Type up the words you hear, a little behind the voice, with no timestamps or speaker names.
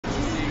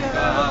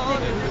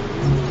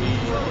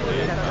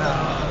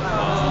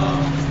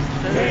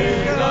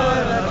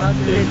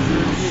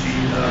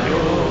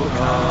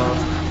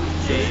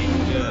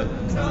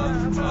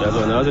やつ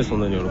はなぜそ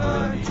んなに喜ぶ？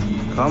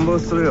感動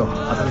するよ。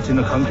朝口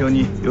の環境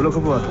に喜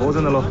ぶは当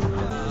然だろ。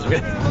随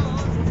便。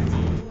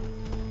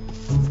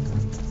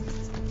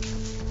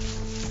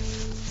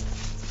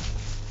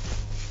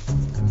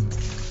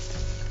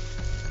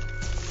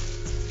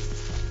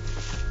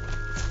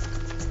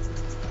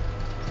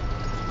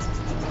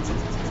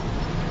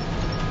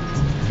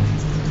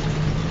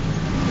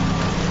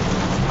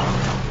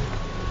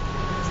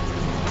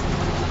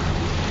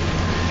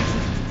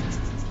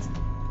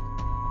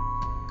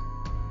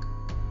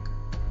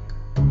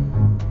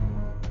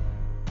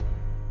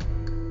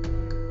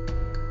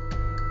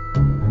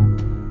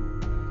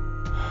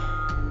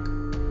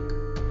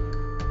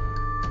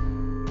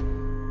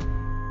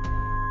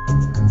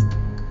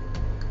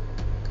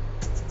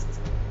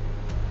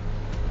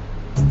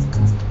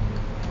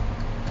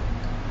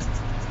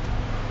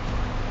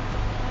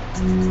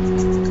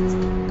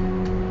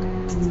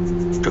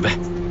准备。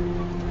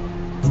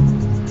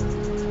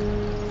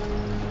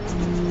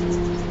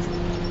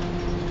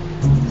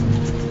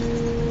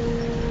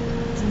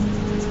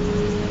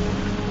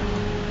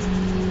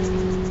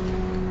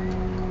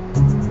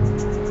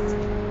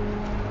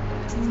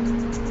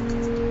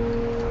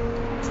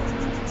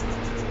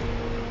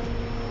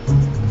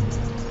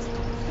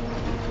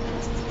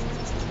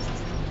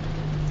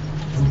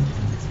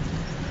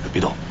别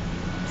动，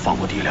放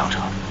过第一辆车。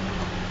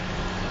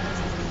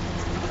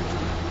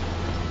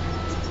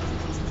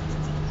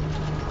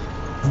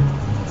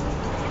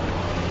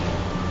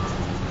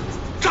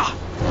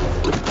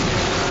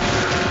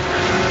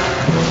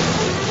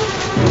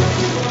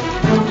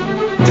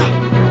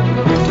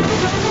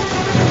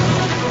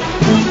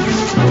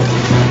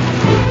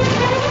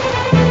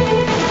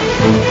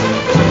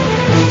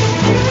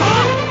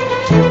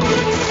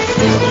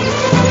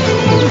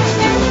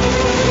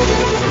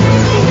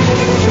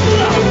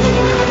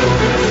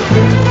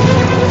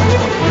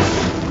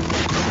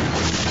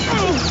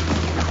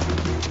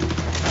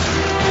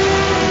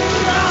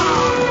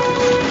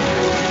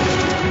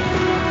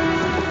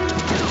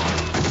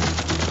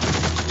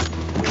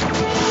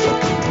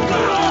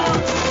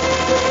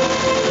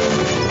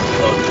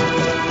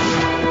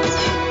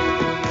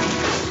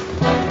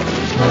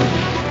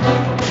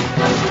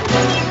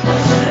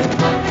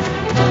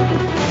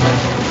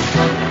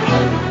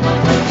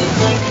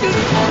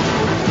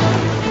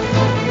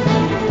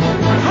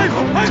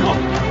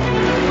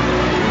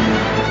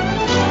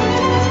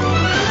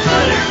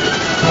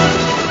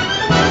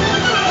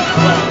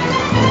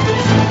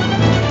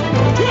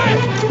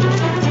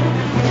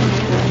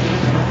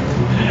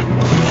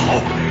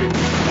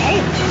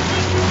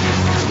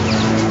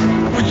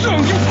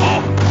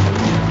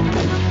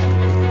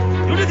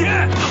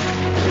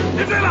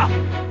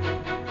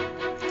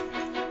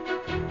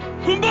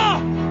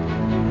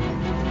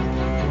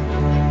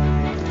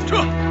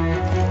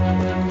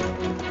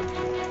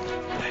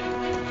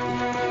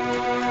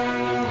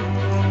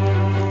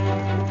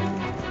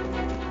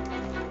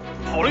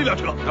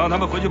 让他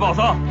们回去报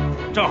丧，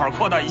正好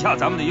扩大一下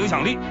咱们的影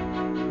响力。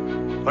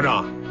团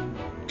长，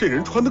这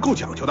人穿的够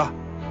讲究的，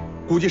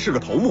估计是个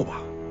头目吧？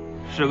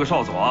是个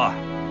少佐啊。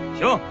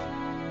行，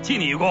记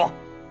你一功。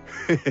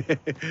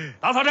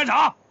打扫战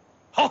场。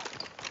好，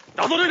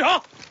打扫战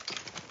场。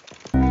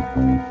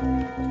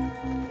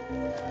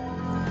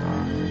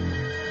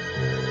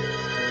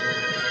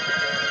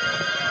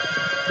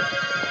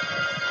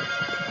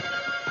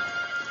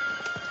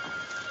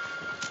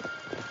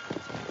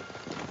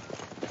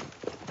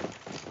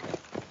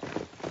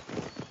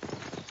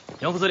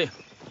杨副司令，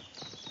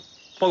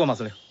报告马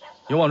司令，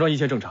勇往庄一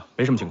切正常，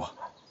没什么情况。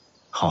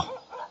好，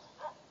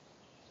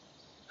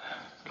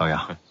老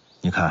杨，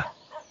你看，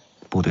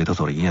部队都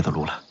走了一夜的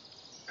路了，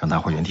让大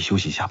伙原地休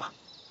息一下吧。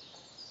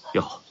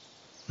要。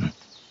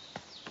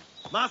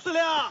马司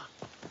令，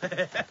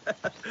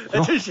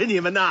真是你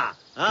们呐！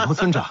啊，刘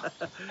村长，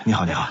你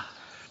好，你好。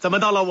怎么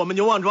到了我们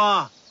牛旺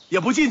庄也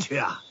不进去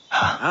啊？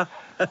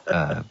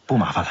不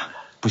麻烦了，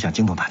不想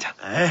惊动大家。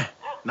哎，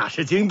哪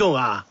是惊动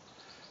啊？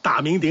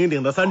 大名鼎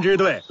鼎的3支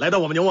队来到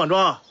我们牛旺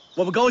庄，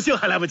我们高兴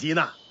还来不及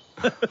呢。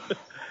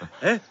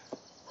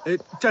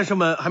战士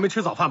们还没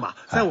吃早饭吧？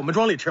在我们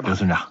庄里吃吧。刘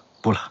村长，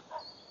不了，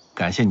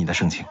感谢你的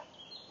盛情，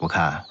我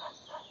看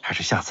还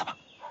是下次吧。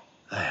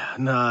哎呀，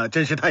那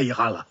真是太遗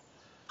憾了。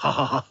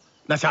好，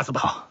那下次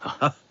吧。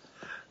好。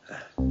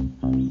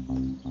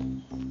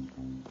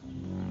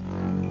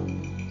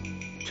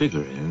这个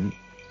人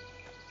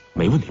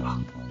没问题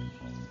吧？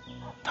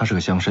他是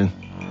个乡绅，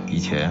以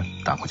前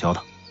打过交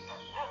道。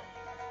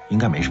 应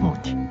该没什么问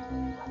题，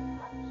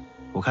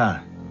我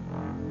看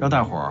让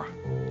大伙儿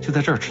就在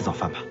这儿吃早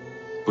饭吧。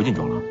不进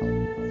庄了？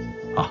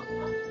啊，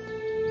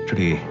这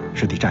里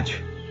是敌占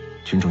区，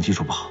群众基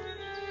础不好，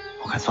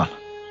我看算了。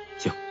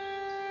行，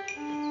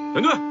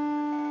全队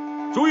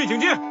注意警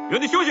戒，原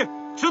地休息，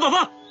吃早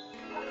饭。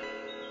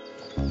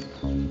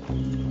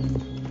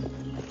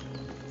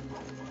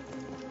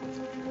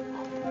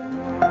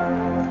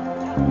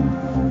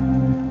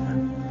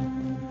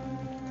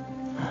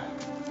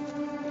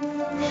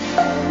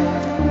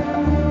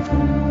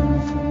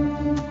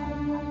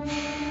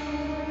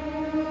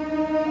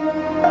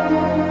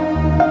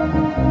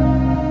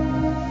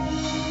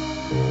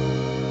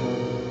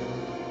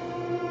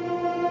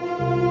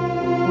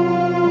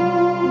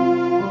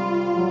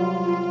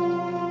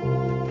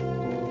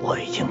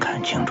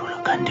看清楚了，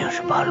肯定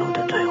是八路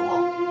的队伍。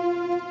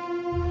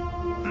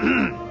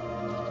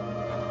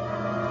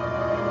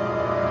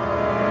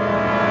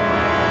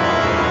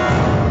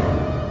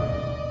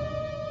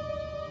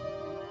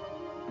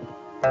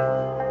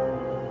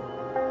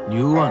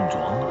牛万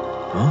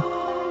庄，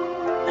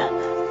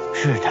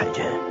是太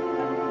君。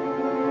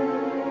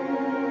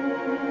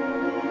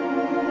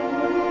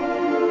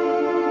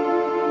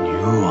牛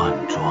万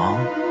庄。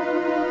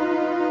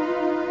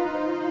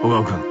小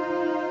川君、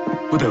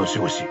部隊を集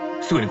合し、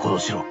すぐに行動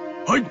しろ。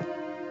はい。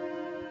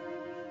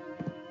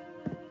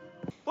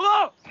报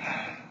告！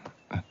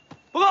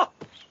报告！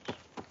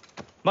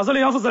马司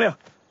令、杨副司令，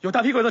有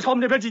大批鬼子朝我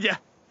们这边集结。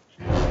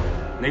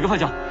哪个方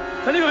向？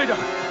在那个位置。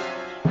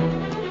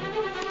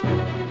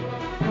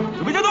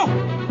准备战斗！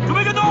准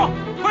备战斗！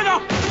快点！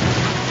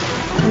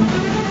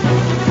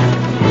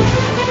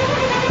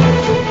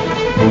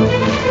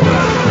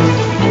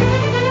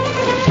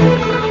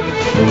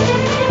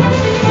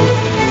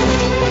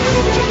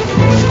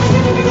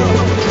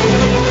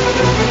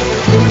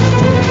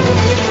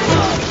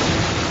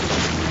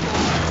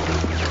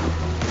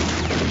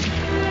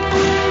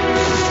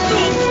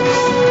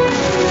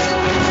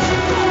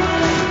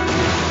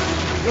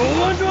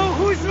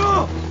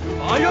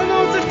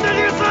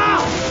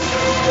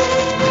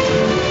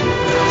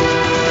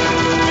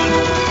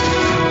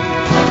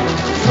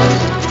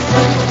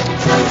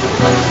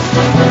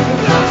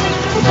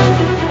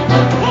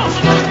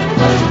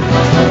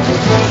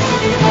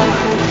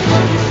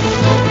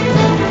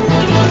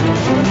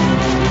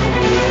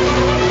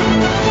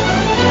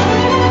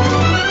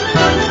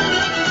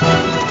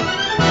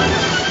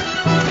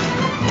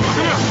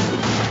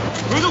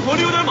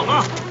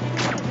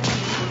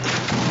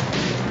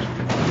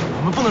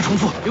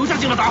刘家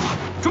进了打法，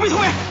准备突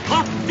围。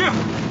好，这样，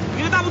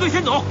你的大部队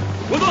先走，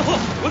我断后，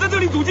我在这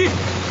里阻击。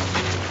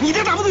你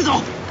带大部队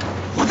走，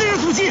我在这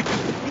阻击。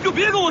你就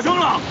别跟我争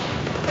了，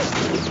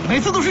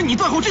每次都是你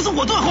断后，这次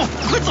我断后，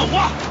快走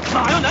啊！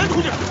哪有难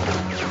同志？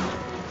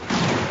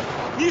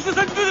你是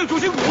3支队的主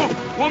心骨，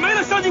我没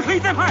了伤你可以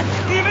再派，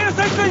你没了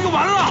3支队就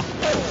完了。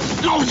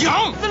老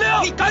杨，司令，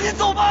你赶紧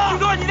走吧。军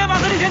哥，你带马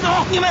司令先走。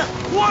你们，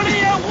我立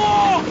掩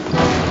护。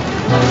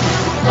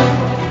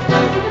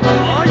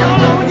老杨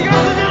老娘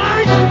自己来！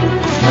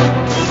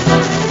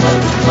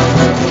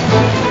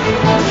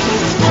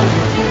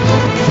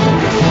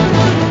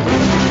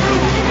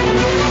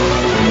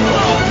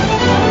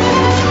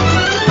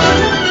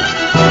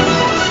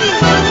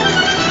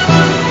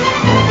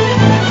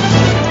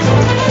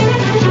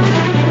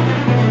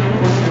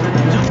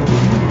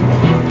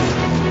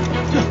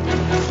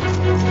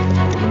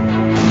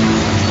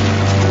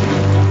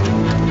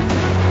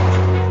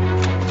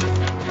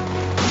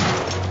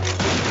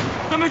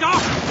三排长，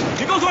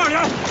你告诉2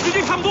连，时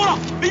间差不多了，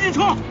别进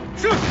车。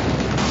是。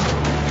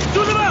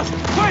兄弟们，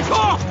快撤！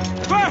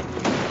快！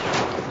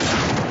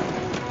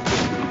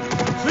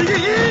随便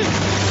一。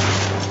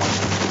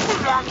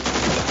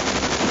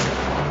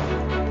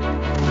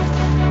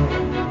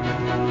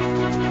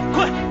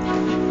快！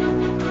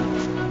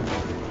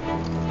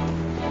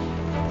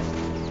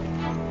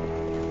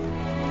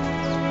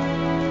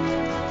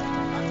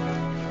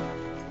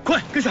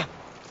快跟上！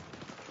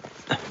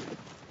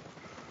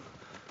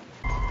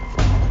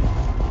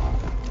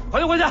快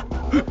点回去！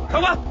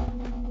长官，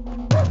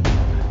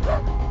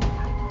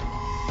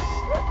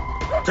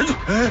站住！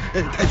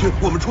太君，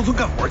我们出村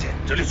干活去。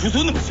这里出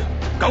村的不行，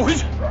赶回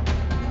去。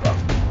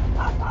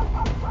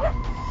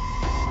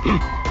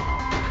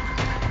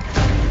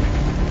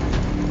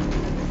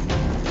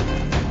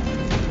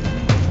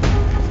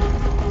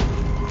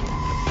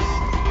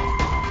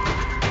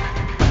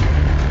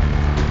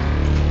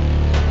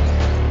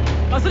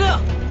马司令，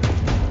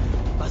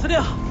马司令，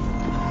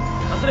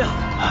马司令，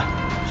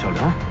小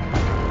刘，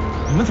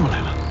你们怎么来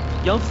了？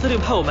杨副司令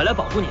派我们来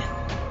保护您。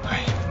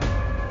哎，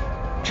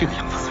这个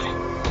杨副司令，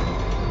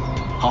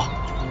好，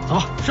走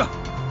吧。是。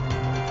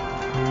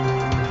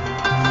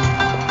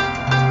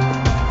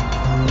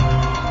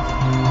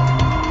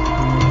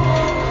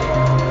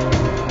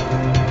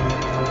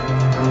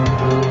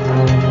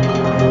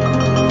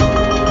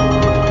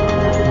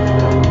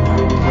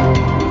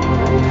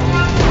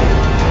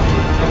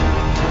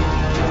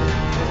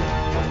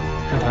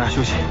让大家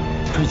休息，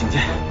注意警戒。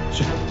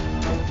是，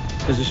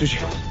大家休息。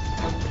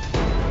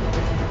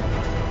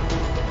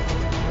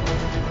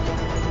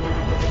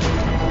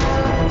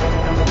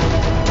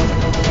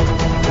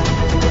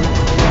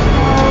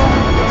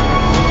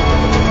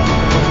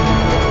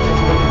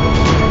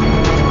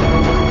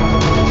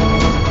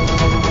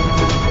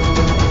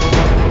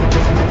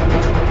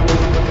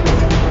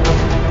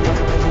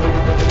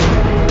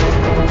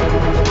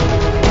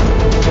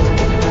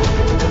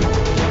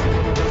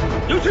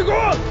有去过。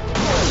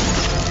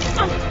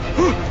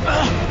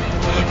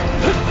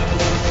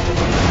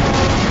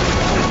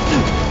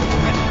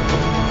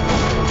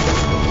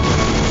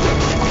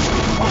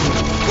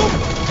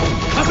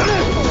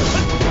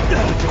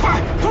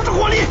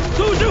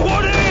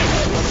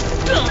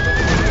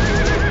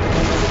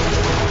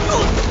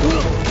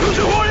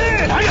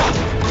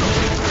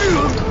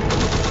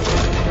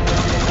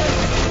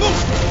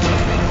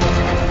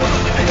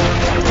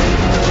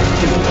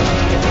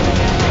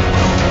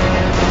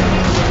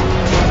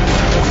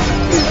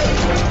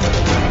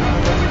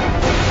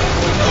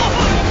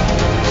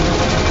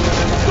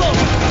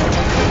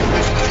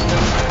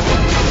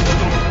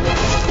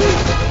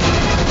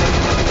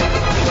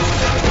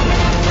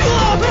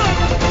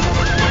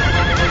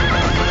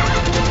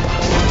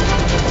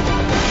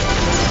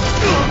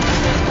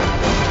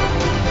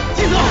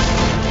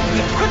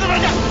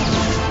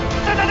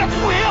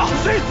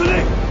司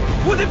令，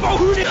我得保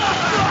护你。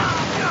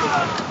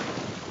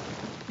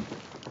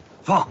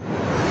放，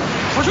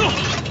发射！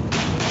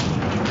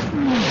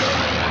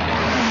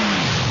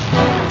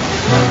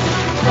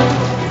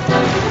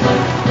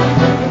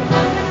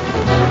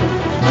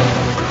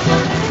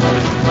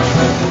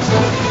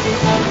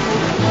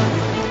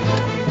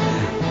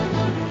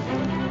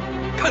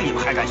看你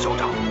们还敢嚣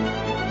张，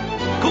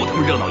够他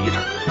们热闹一阵。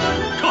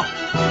撤！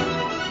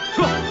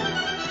撤！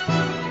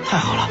太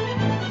好了，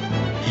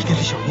一定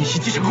是小云袭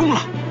击成功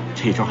了，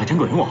这一招还真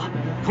管用啊！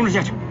冲着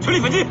下去，全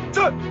力反击！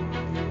是。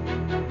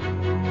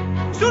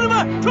兄弟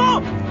们，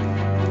冲！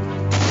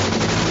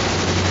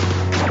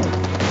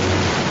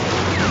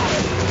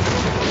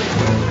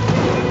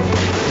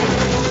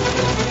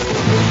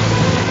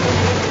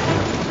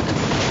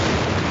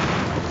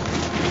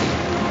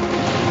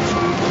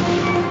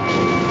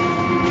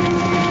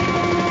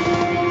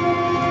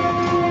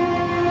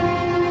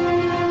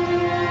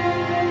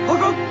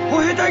歩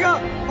兵隊が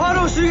ファー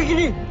ルを襲撃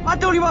に遭っ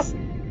ております。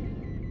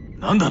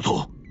なんだ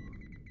と？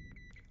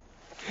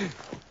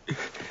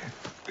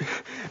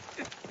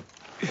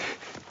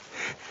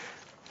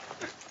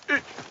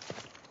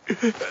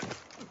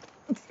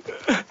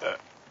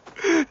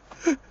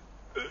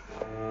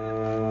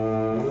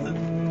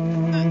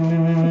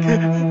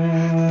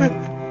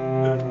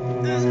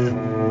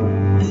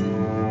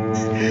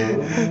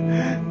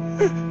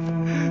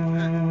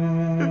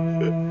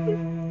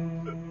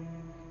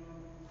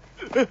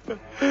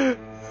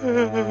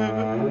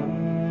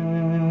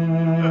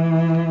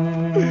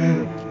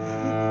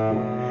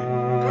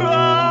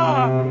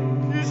哥，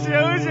你醒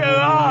醒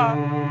啊！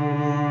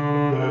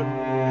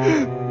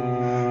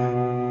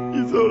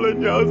你走了，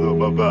娘怎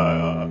么办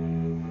啊？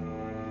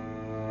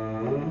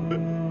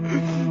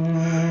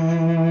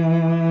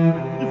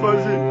你放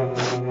心，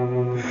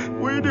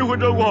我一定会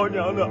照顾好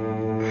娘的。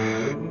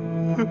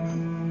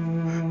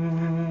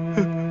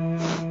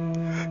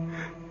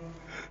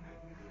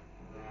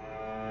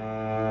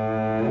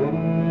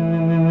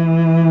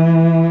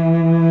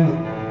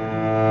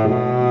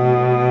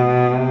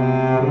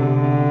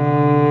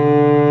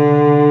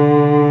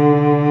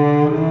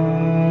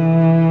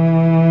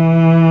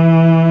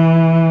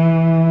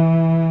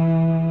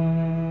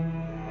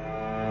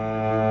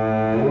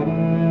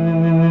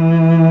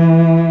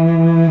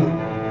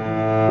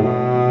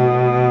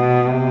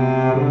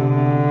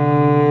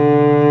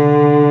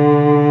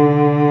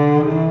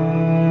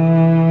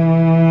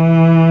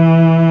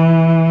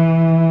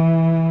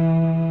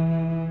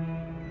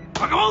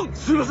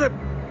すいません。こ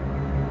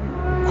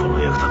の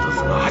役立た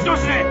ずが恥を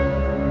知れ。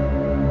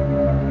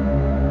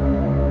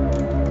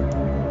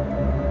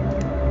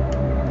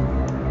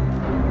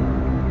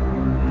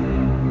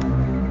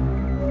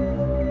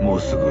もう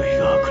すぐ日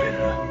が暮れる。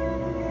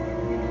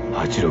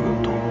八路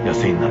軍と野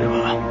戦になれ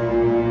ば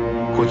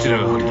こちら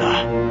が不利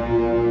だ。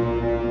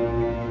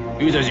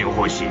ユダ人を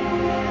包囲し、明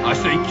日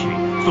一気に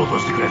掃討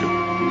してくれる。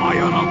マイ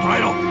アナを捕ら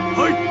えろ。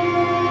はい。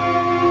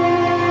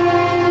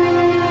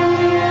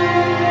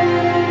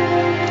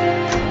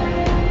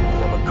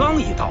刚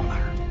一到那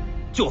儿，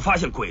就发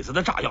现鬼子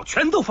的炸药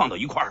全都放到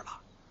一块儿了。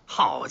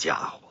好家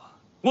伙，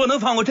我能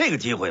放过这个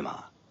机会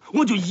吗？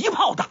我就一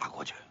炮打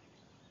过去。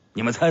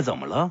你们猜怎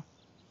么了？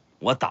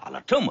我打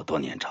了这么多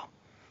年仗，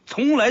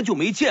从来就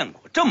没见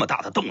过这么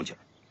大的动静，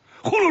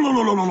呼噜噜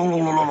噜噜噜噜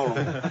噜噜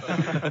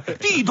噜，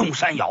地动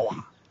山摇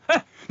啊！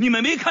哎，你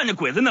们没看见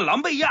鬼子那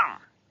狼狈样？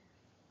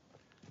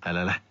来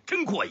来来，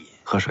真过瘾。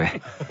喝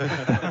水。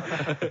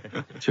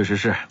确实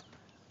是，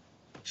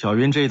小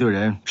云这一队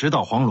人直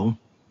捣黄龙，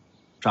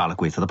炸了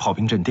鬼子的炮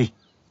兵阵地，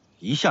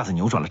一下子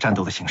扭转了战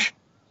斗的形势。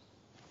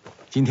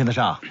今天的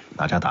仗，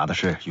大家打的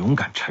是勇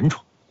敢沉着，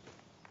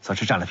算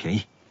是占了便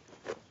宜。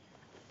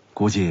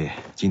估计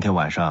今天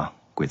晚上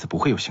鬼子不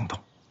会有行动，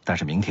但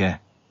是明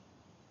天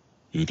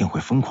一定会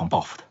疯狂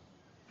报复的。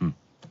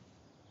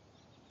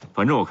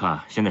反正我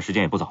看现在时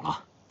间也不早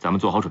了，咱们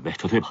做好准备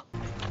撤退吧。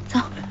走，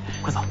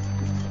快走，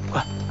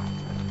快！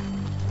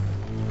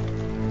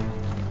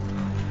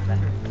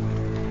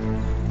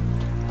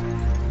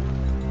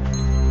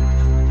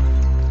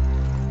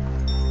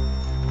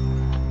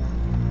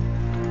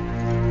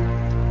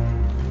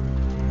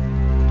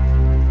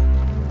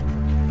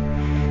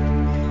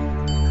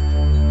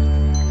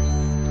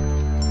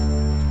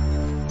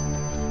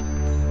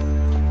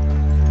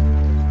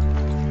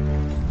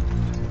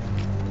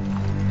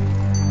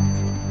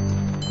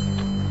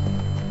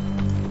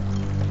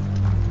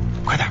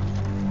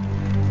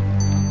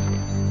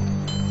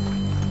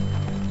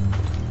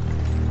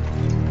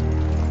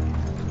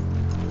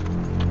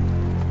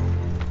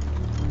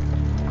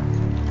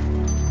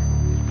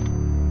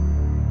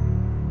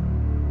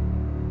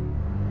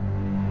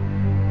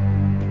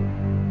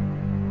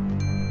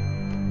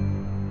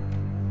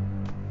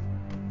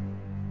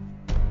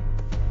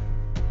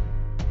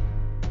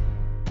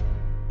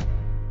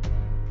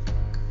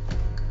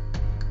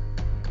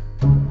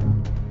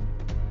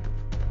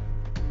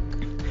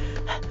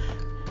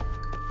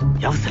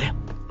杨副司令，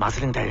马司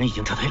令带人已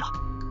经撤退了。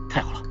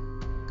太好了，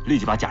立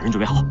即把假人准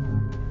备好。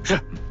是。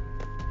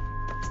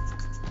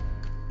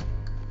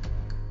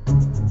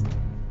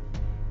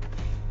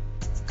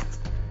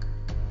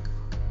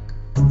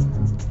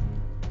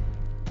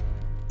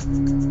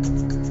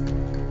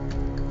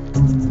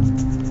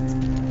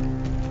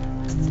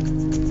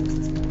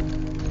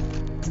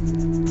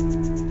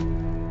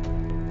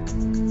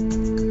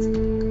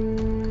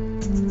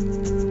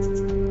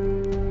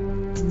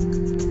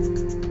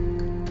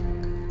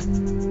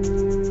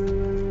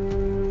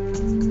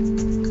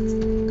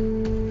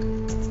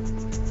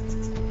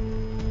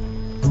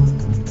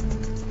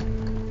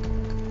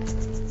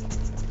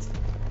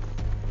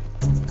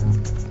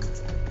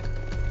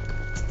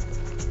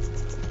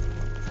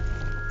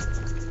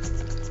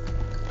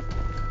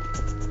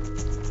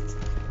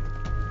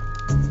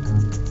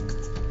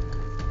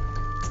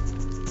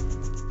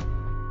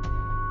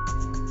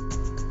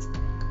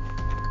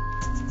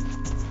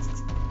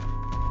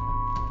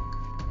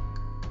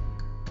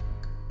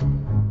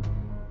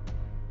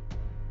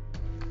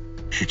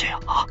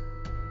啊，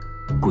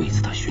鬼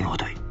子的巡逻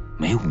队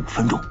每5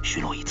分钟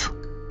巡逻一次，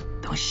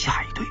等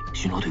下一队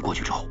巡逻队过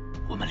去之后，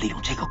我们利用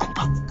这个空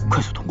档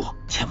快速通过，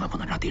千万不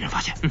能让敌人发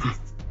现。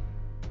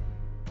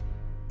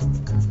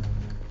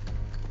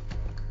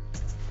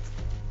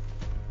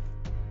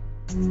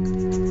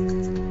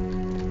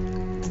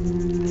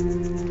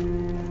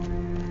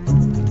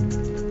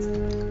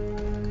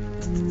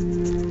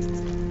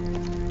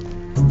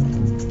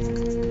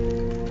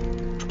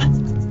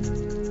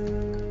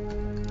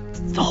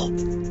走。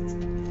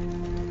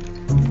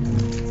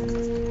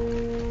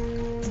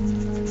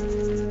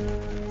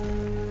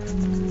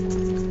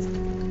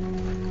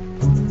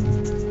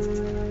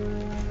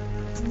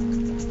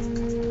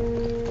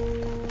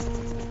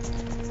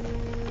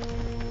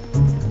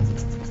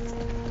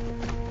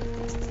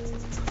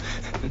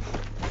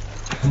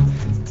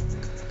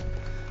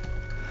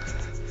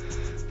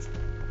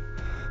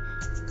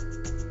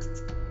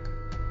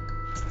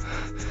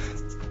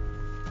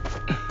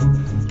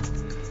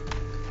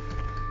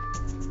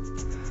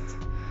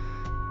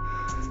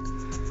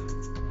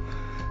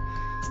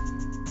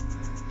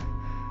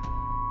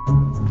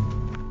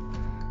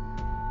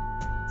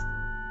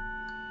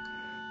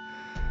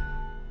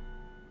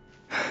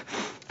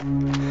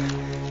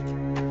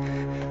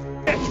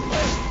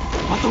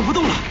我走不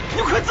动了，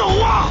你快走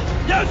啊！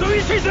要注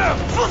意气势，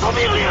服从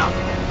命令。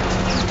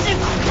进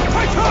来，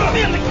快撤！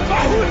命令，保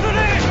护司令。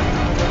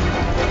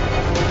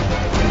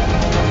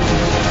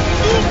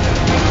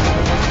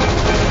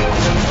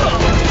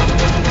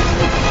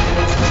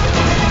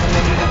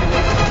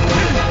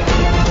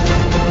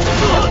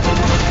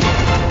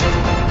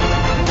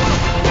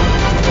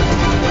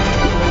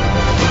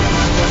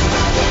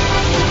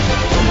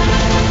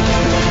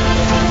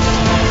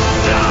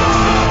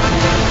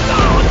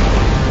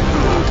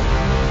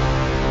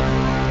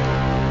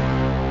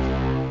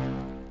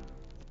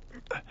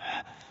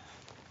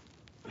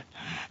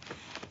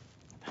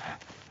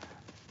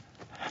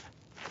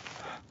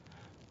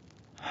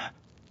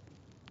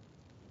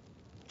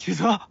启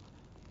泽，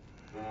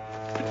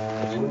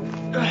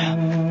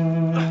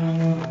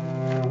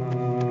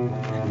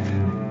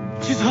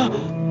启泽，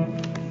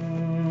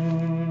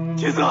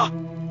启泽，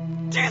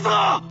启泽，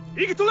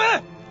行くぞ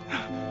ね。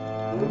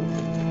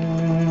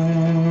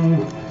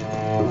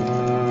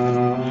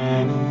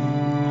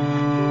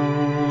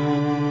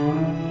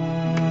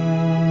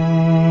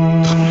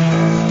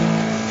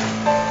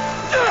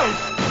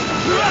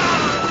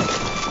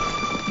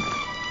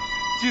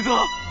启泽，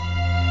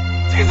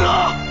启泽。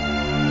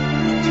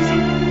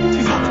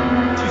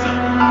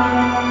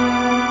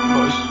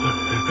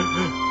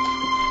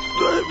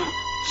对不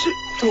起，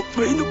我没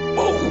能保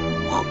护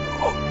好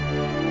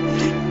你。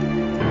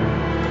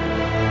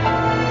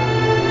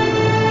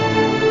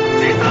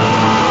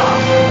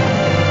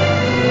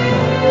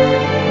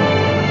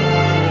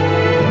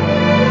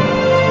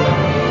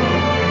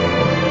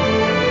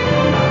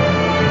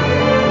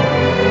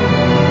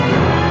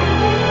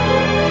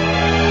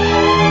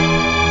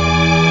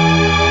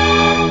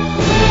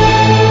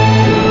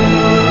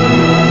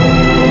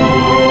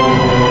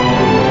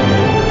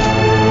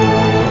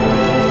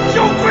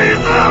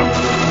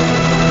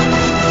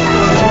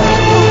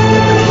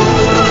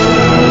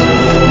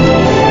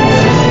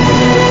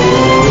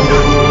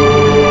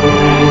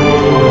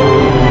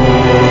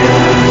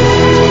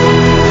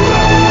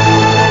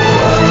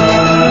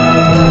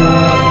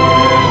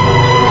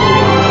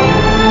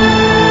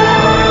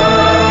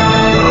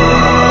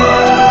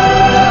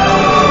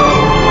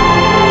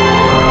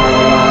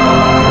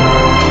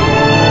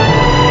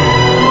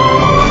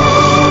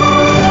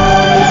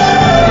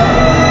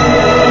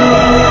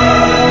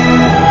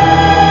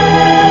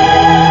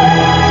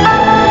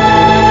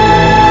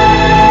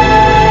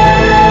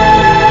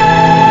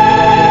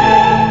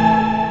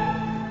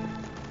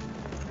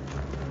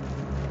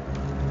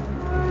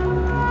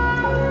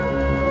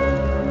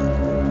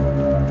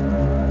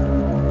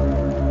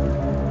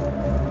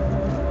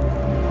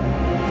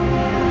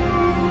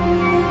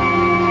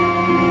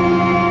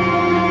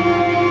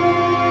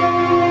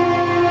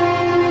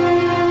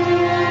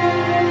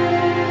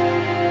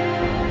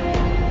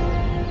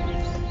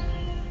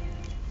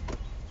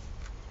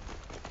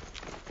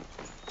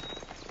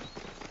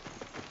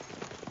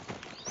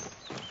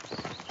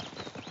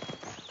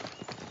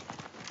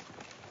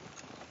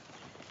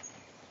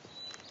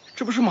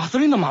这不是马司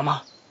令的马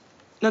吗？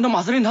难道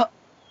马司令他……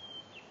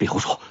别胡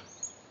说！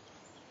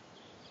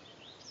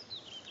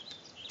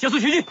加速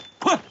前进，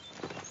快！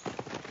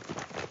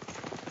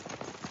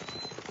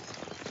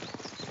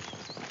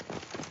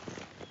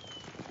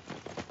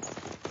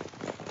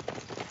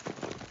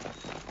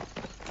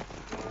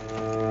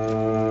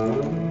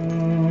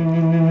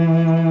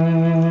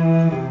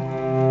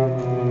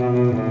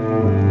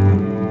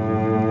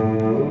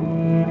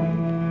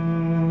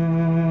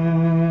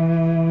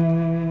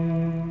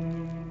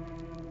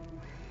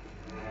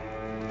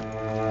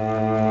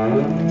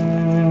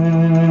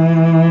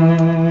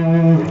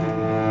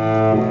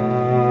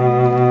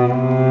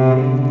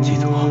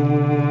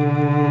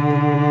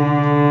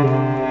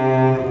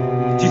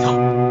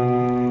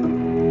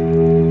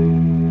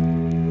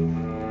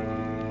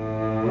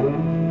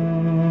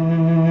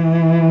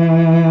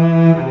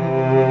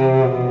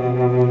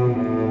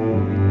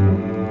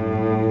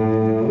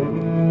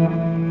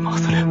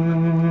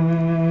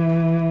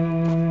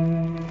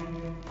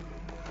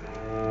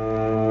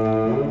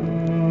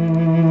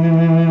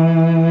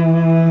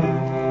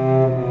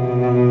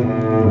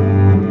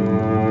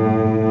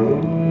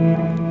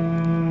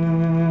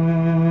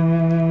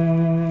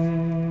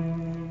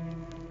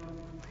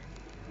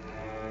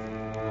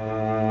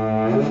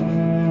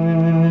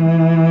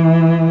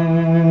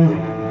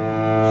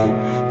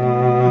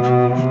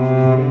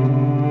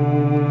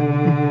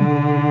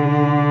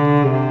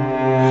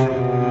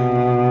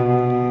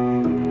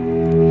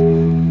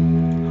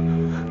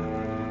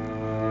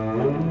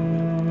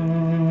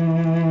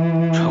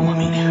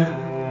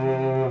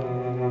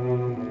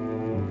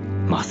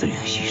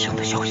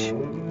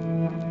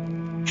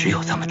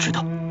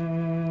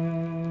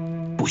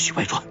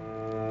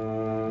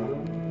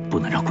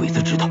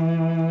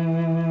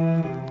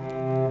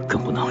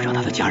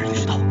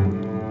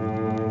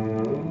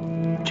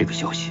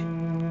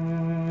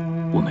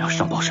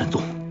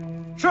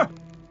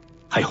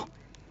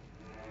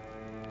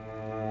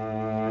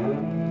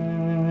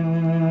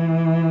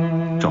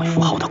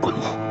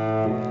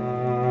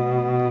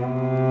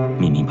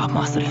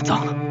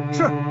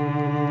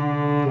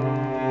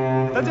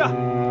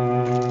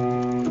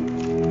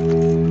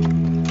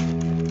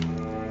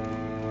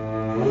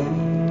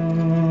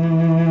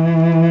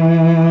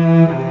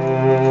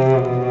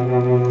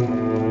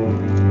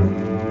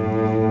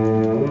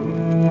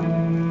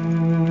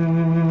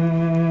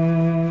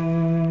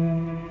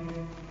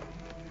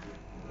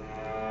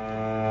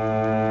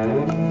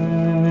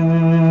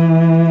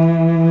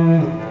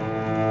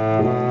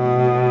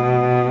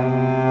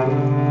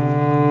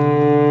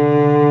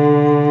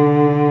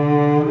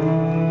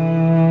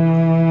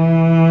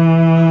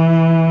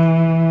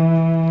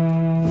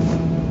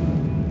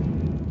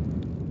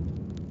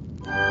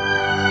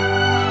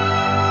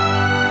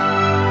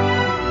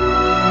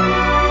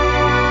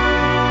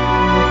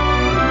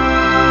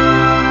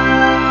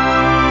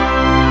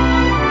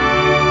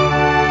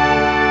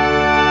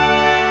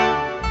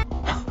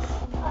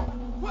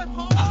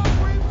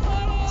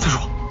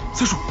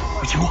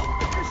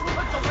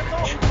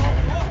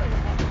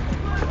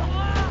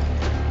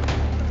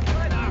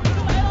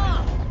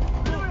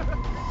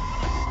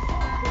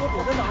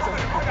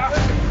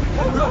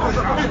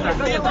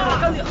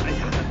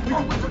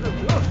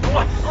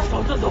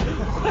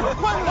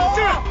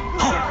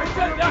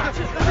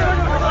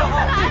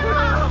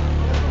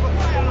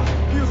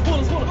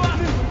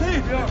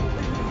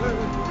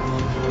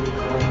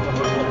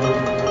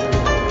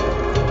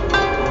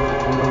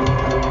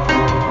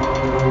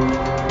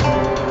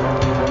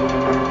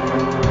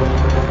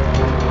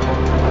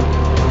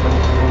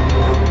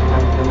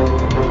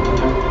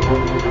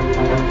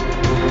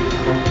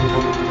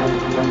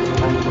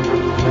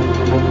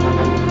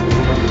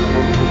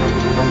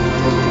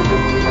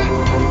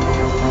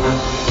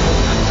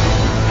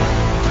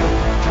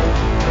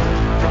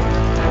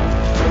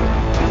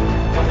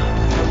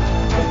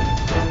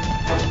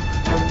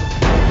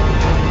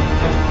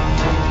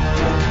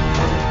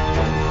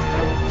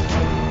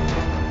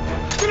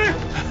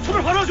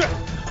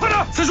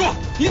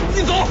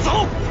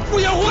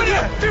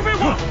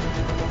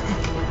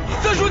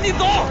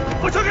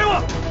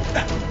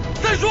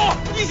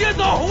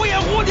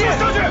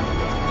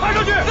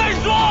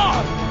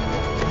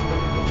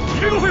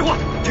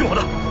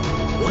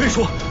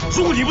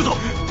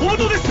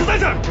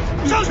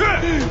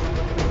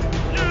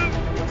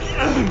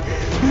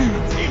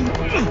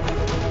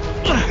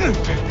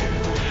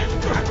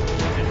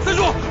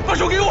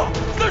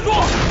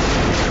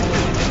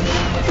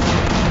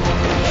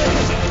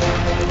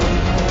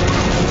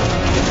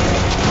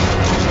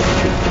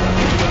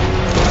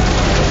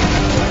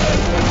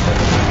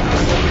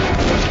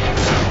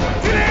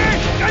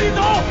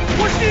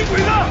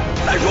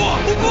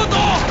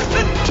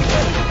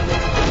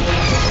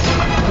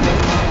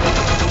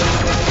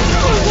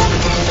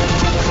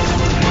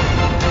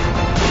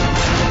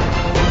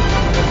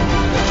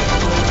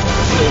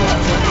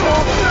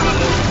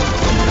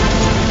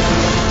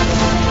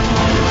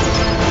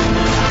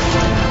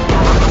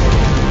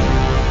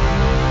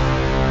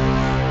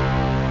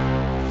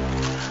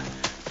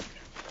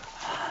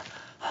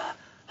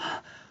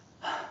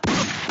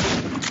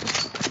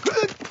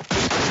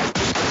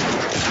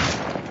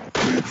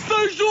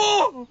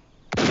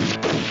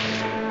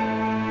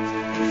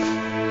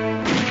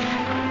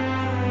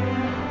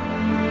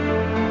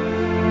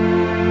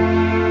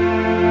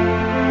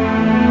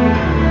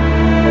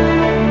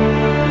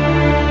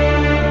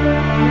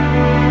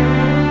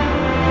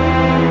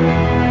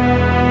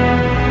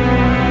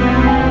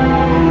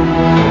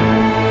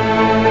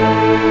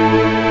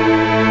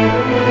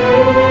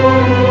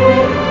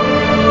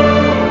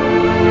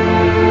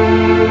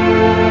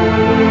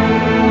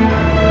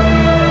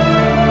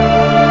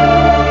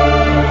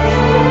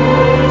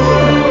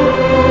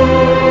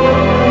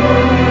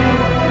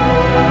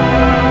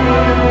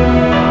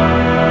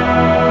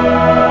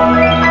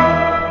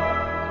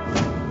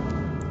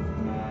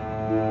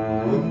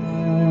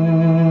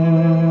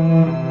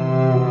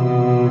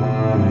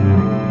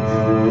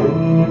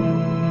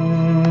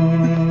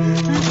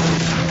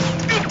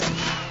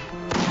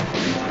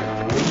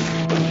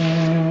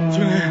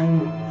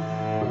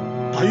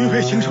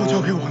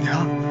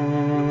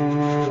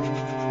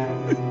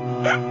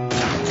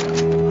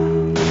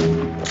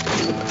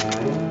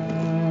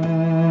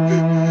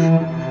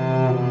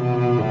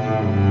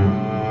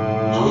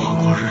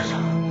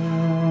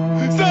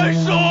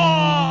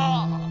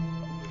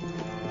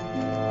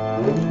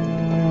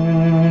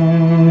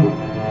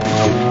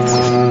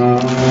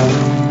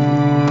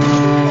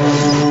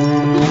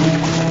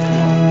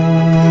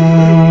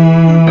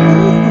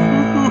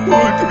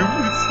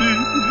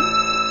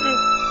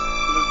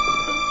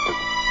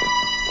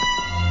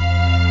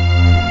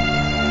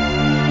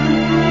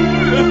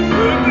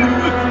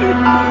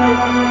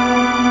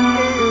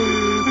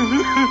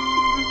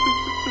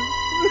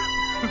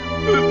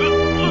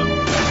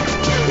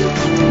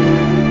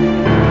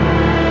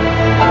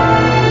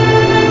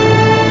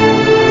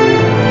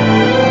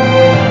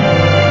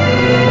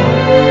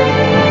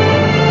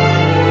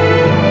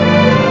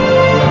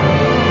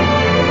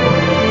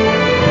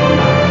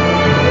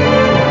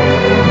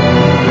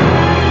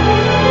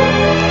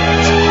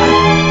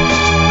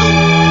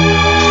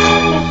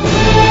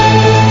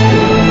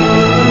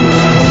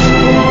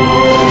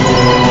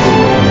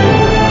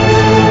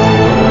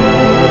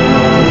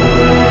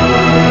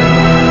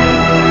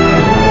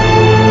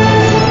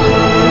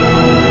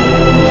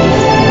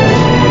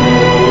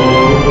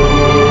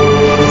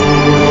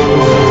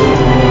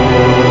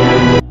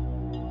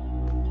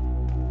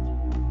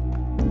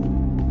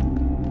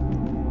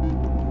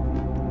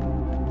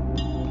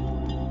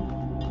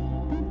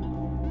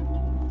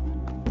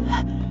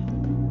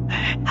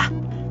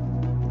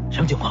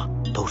什么情况？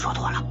都说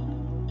妥了，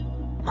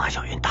马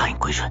小云答应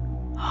归顺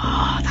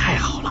啊，太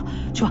好了，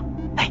去吧。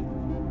哎，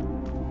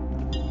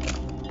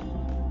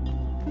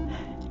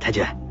太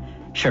君，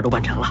事儿都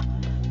办成了，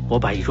我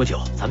摆一桌酒，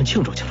咱们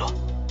庆祝庆祝。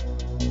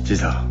机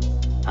长，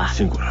啊，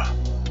辛苦了。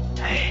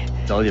哎，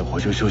早点回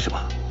去休息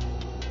吧，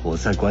我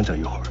再观察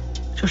一会儿。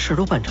这事儿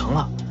都办成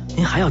了，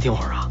您还要盯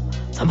会儿啊？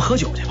咱们喝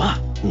酒去吧。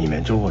你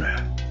们中国人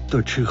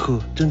对吃喝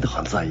真的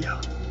很在意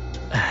啊。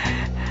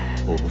哎，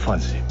我不放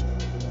心。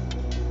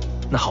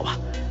那好吧，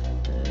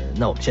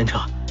那我们先撤，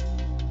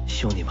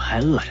兄弟们还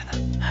饿着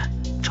呢，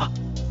撤。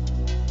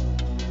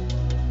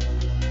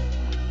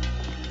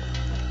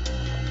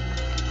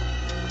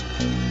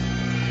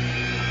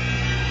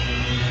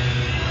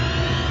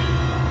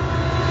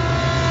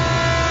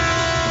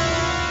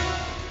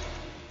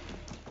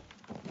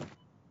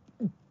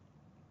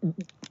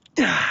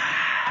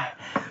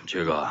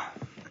七哥，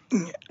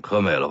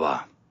喝美了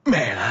吧？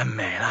美了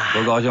美了，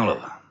喝高兴了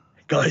吧？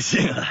高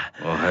兴了。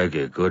我还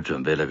给哥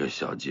准备了个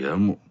小节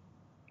目。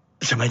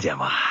什么节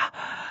目啊？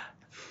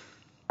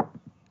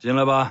进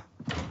来吧。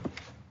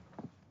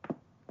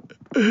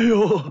哎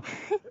呦，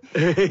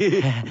哎，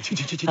去，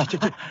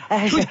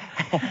哎，是。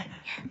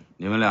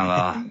你们两个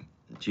啊，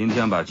今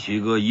天把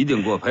齐哥一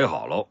定给我陪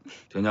好喽，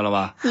听见了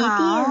吧？一定。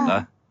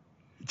来，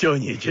就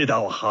你知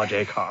道我好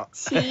这口。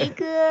齐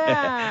哥，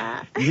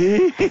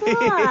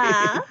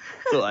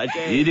坐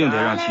这一定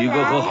得让齐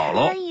哥喝好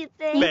喽。您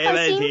放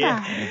心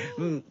吧。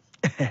嗯，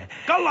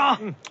干了啊！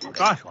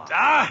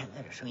干！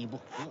那个生意不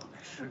好，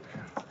是。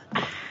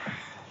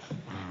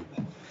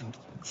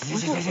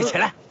起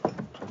来！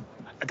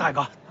大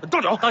哥，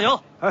倒酒，倒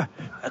酒！哎，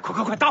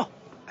快倒！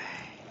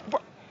不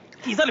是，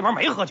你在里边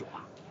没喝酒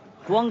啊？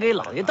光给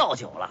老爷倒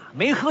酒了，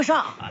没喝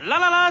上。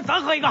来，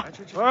咱喝一个。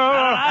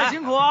来，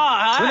辛苦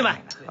啊，兄弟们！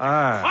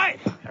哎，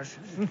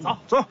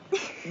走。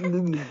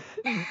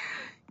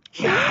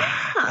齐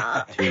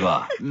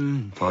哥，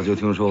早就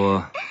听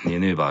说你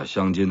那把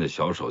镶金的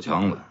小手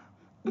枪了，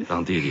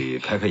让弟弟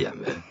开开眼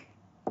呗。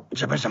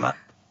什么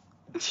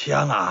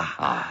枪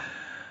啊？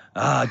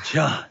啊，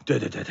枪，对，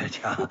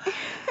枪。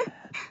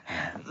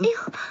哎呦，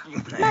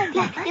慢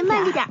点，别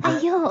慢着点。哎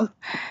呦，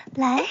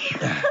来。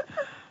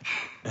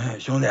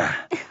兄弟，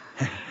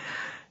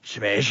是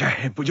没事，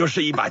不就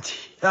是一把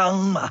枪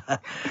吗？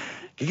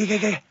给。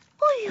哎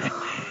呦，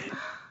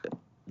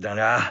等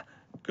着，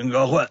跟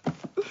哥混，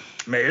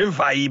每人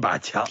发一把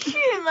枪。是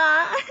吗？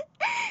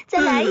再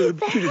来一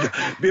杯。去，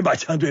别把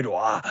枪对着我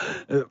啊！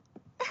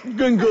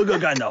跟哥哥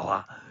干的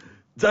话，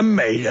咱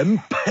每人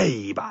配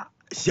一把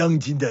镶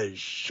金的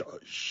手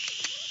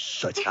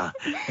枪。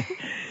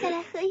再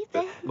来喝一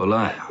杯。不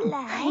赖啊！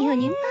哎呦，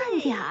您慢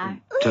点儿。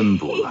真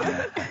不赖。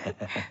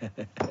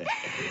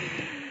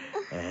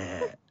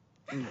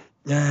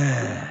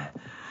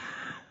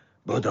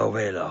不都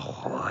为了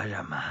活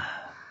着吗？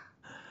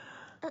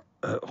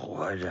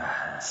活着。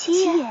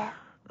七爷。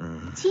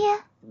七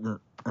爷。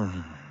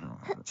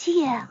七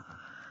爷。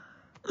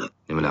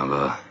你们两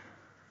个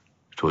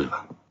出去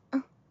吧。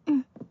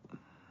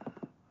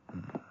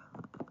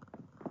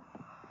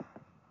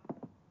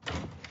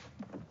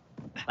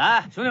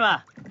来，兄弟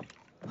们，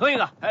喝一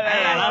个！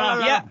来，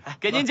爷，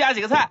给您加几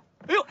个菜。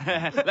哎呦，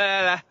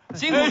来，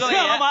辛苦各位爷，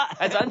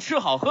哎，咱吃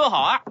好喝好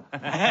啊！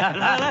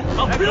来，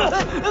好，别动，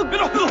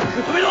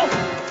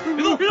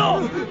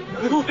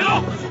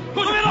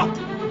过去，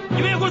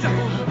你们也过去，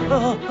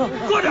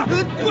过去，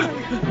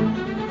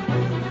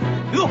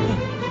别动，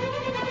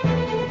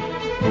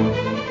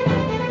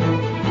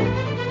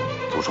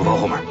走厨房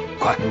后面，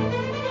快！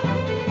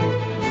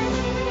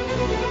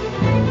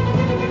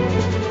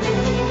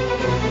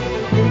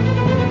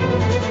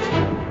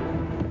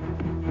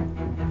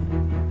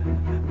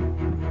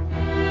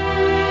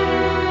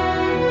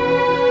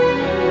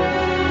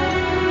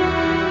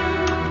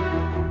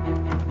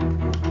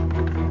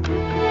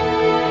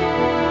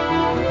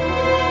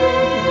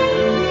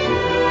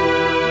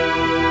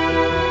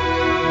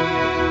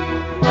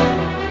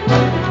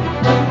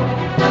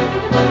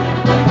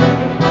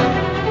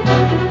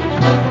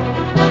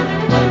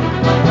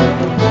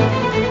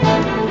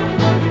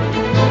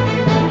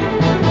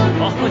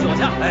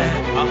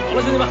走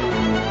了，兄弟们，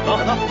走，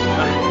走，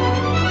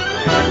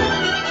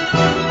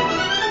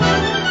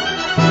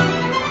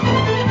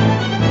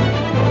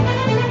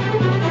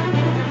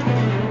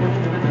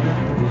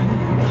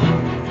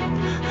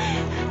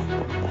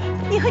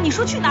你和你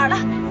叔去哪儿了？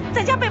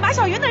咱家被马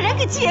小云的人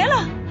给劫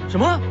了。什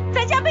么？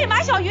咱家被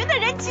马小云的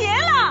人劫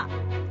了。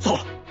糟了，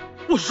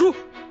我叔，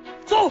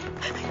走！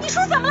你叔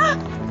怎么了？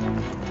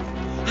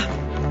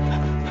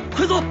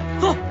快走，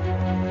走！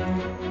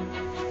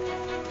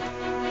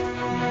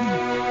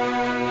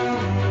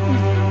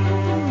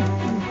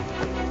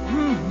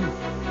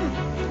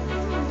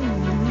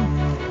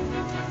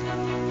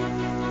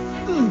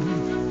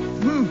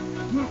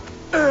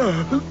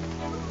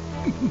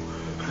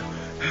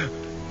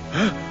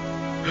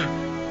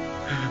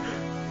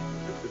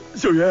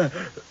小云，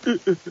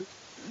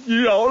你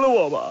饶了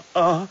我吧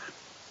啊！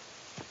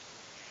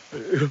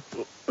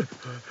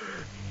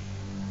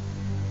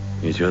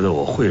你觉得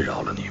我会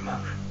饶了你吗？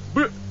不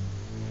是，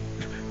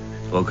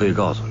我可以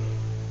告诉你，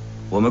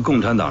我们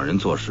共产党人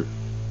做事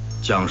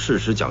讲事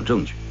实讲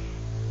证据，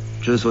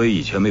之所以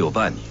以前没有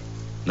办你，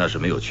那是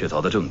没有确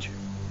凿的证据。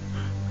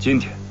今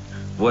天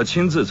我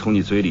亲自从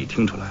你嘴里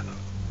听出来了，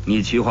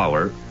你齐化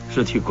文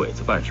是替鬼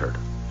子办事的，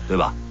对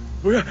吧？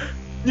不是，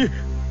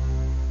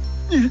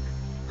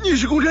你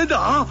是共产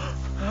党？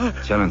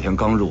前2天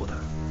刚入的。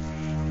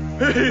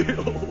哎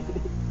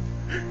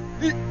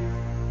呦，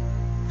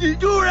你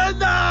救人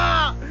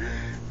呐！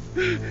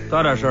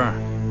大点声！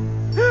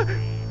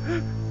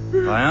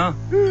咋样？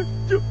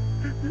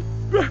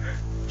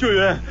救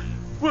云，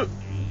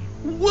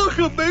我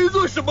可没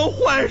做什么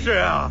坏事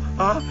啊！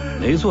啊，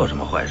没做什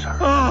么坏事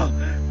啊？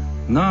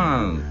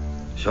那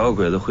小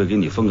鬼子会给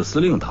你封个司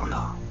令当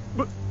当？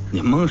不，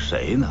你蒙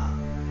谁呢？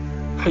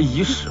还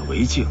以史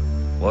为镜，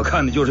我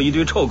看的就是一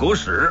堆臭狗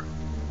屎。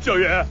小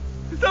云，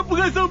咱不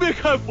看僧面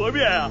看佛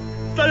面啊，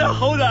咱俩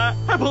好歹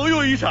还朋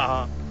友一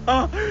场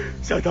啊！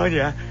想当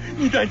年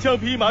你单枪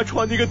匹马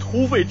闯那个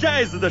土匪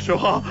寨子的时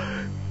候，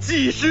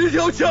几十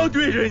条枪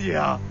对着你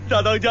啊，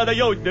大当家的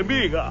要你的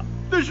命啊！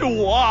那是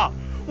我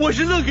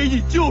是愣给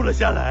你救了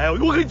下来，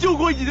我可救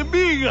过你的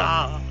命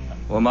啊！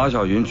我马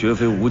小云绝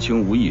非无情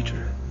无义之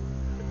人，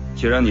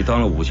既然你当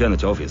了5县的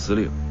剿匪司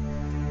令，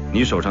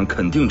你手上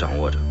肯定掌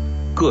握着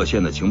各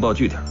县的情报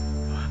据点，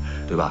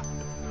对吧？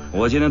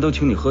我今天都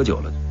请你喝酒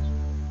了，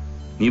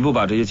你不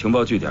把这些情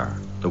报据点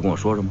都跟我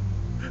说说吗？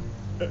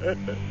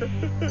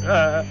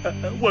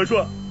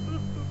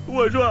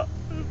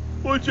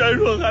我全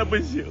说还不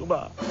行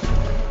吗？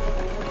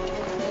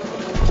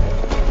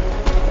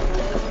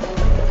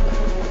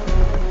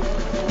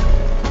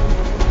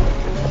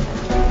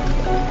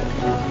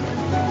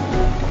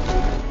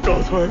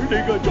赵村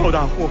那个赵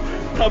大户，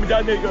他们家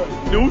那个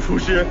刘厨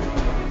师，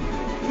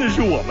那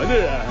是我们的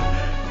人。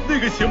那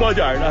个情报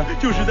点呢，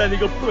就是在那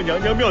个破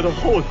娘娘庙的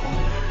后头。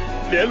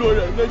联络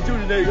人呢，就是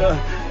那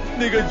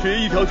个瘸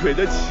一条腿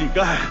的乞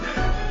丐。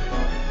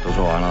都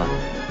说完了？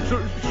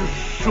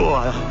说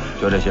完了。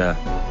就这些？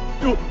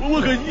我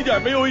可一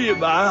点没有隐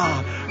瞒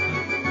啊。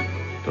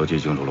都记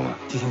清楚了吗？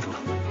记清楚了。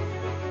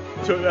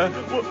小袁，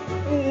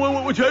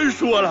我全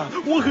说了，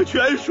我可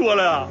全说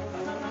了呀。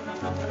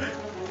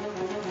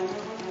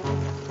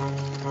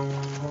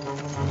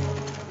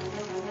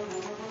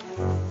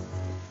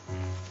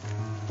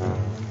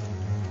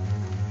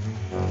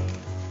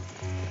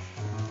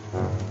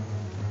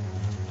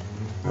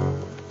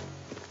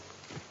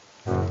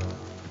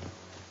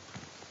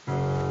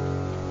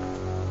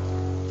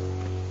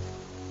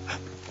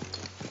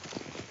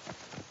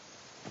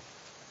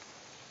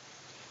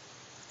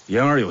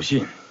言而有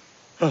信，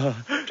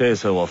这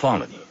次我放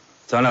了你，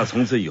咱俩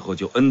从此以后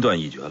就恩断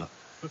义绝了。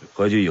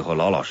回去以后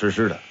老老实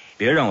实的，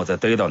别让我再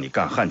逮到你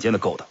干汉奸的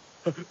勾当，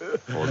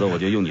否则我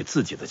就用你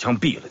自己的枪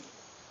毙了你。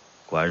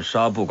管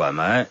杀不管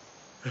埋，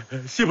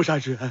誓不杀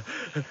之恩。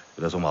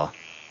给他送跑。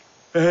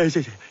谢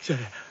谢，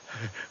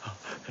好，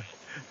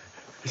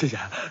谢谢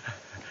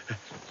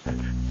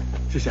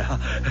啊。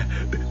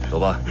走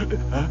吧。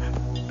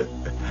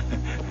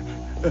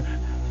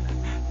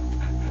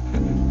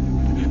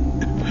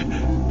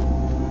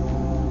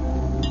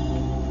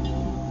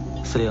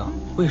司令，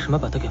为什么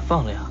把他给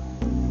放了呀？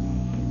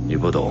你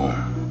不懂，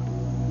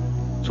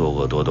作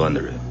恶多端的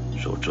人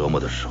受折磨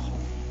的时候，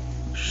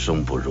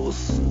生不如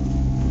死。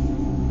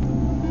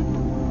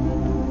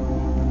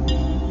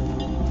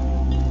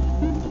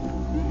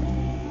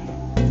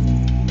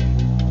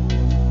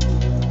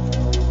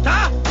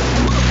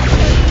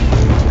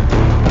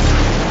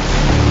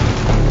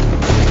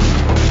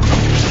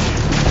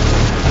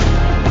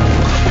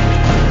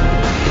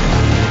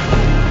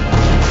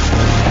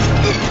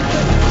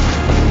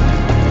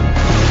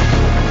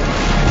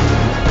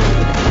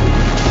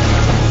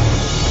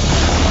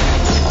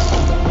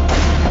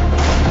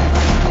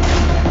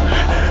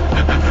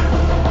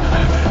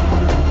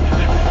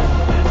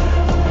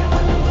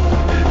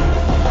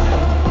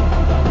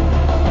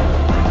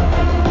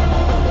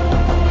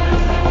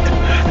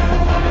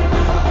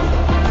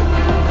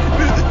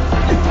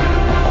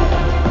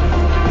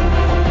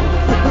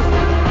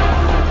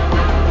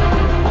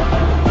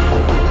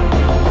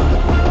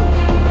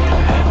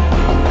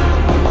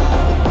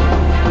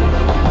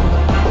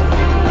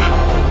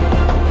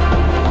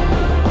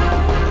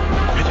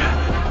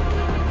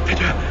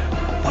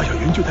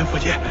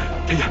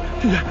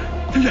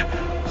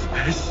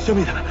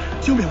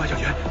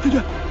太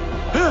君，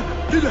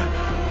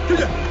太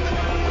君，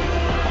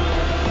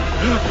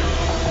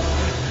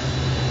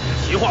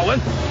齐化文，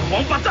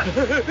王八蛋！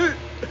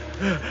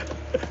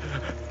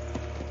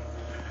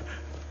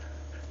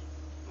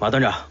马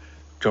团长，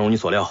正如你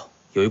所料，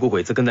有一股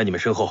鬼子跟在你们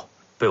身后，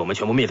被我们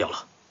全部灭掉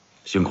了。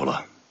辛苦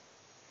了，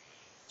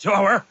齐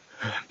化文。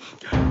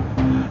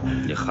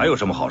你还有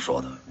什么好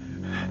说的？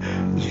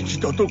你知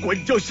道多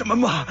管叫什么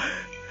吗？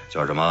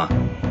叫什么？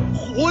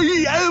活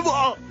阎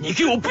王！你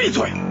给我闭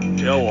嘴！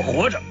只要我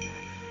活着，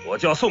我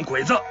就要送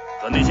鬼子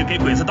和那些给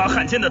鬼子当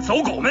汉奸的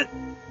走狗们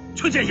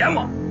去见阎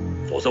王，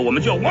否则我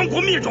们就要亡国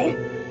灭种。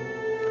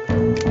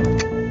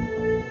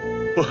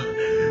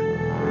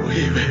我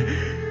以为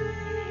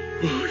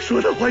我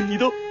说的话你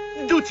都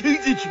听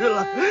进去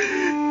了。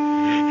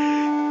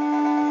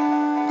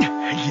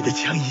一的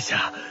枪一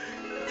下，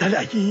咱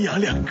俩阴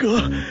阳两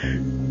隔，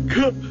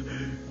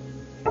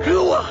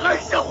可我还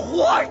想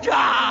活着。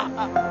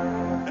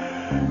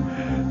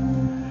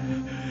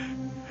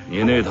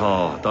你那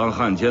套当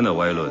汉奸的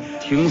歪论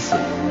听似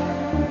有，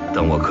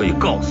但我可以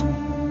告诉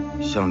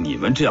你，像你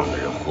们这样的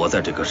人活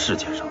在这个世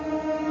界上，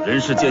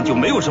人世间就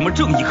没有什么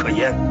正义可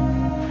言。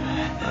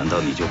难道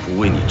你就不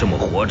为你这么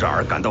活着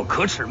而感到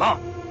可耻吗？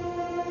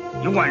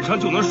你晚上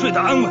就能睡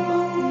得安稳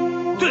吗？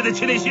对得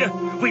起那些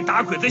为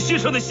打鬼子牺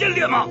牲的先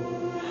烈吗？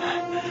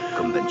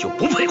根本就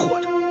不配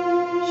活着。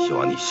希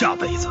望你下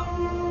辈子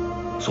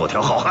做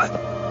条好汉。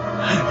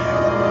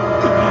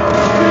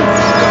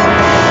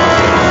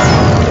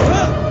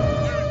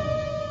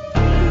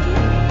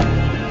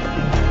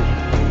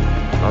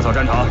打扫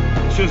战场，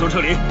迅速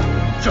撤离。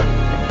是。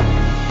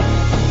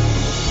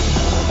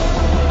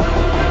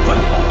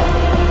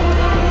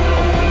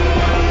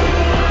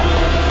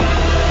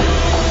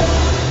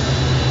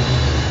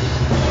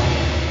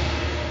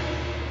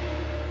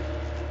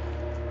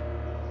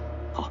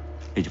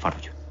立即发出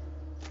去。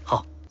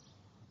好。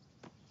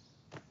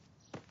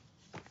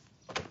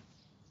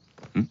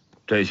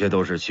这些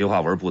都是齐化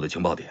文部的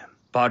情报点，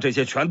把这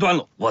些全端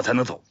了，我才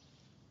能走。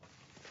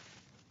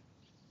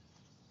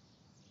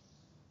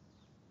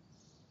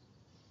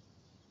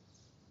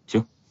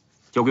行，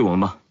交给我们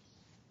吧。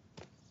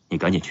你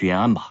赶紧去延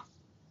安吧。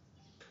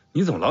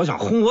你怎么老想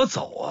轰我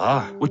走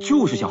啊？我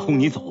就是想轰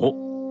你走。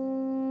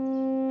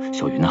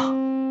小云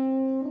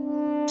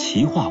呐，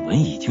齐化文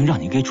已经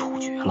让你给处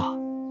决了。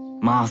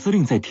马司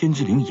令在天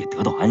之灵也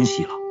得到安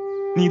息了，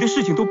你的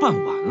事情都办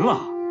完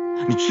了，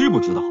你知不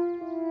知道？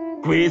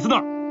鬼子那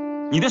儿，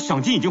你的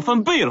赏金已经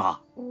翻倍了。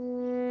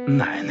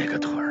奶奶个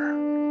腿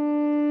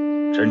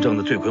儿！真正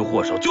的罪魁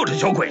祸首就是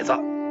小鬼子，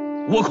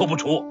我口不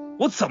出，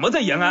我怎么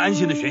在延安安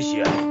心的学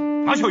习啊？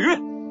马小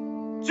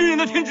云，军人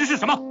的天职是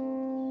什么？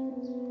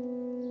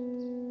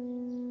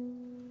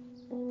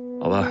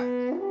好吧，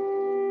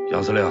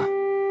杨司令，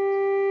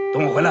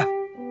等我回来。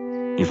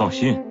你放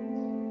心，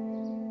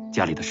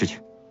家里的事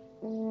情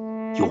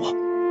有我。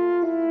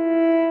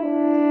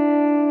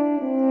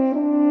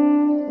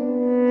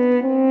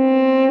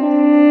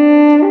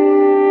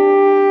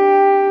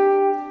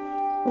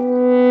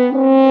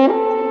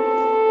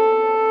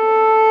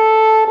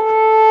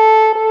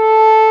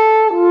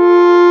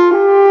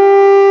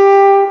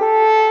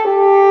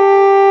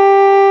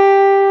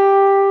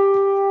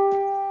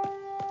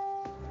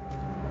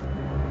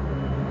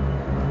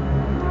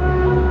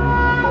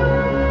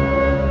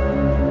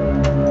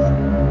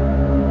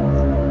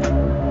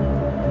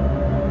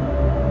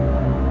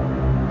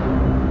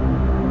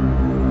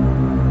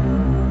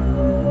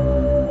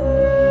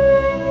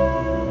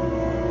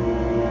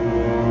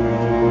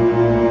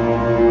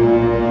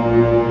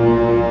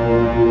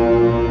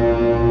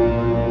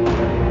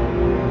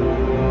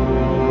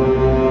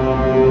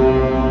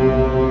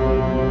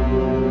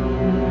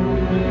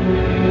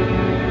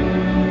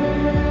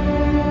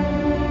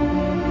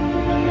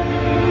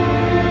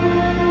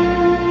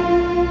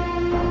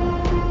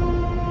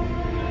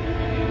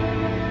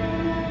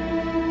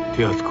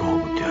手厚く葬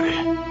ってやれ。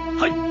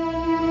はい。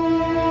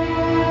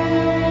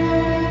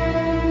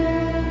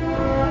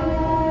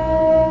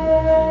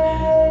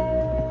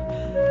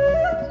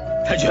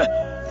太君，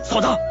嫂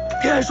子，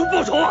给俺叔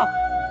报仇啊！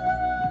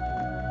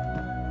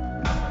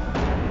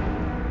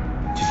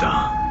纪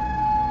桑，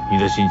你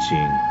的心情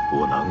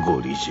我能够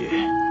理解。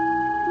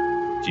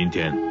今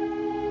天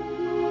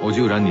我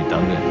就让你担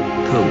任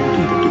特务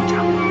队的队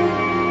长，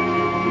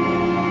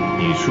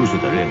你叔叔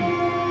的任务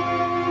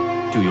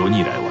就由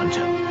你来完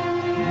成。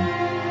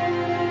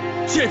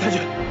谢谢太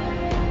君。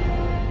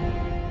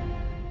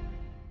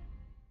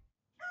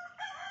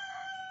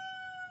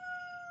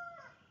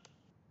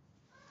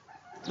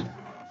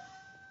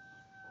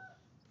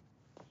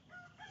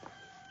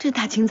这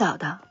大清早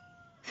的，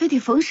非得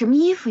缝什么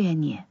衣服呀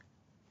你？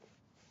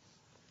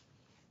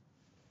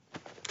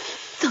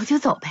走就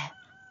走呗，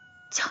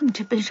瞧你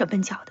这笨手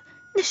笨脚的，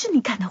那是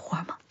你干的活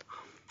吗？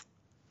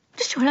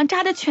这手上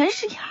扎的全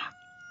是眼儿。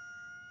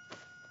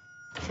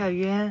小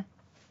云，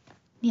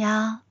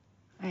娘，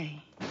哎，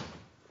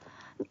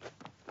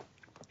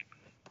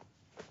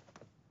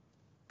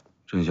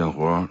针线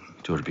活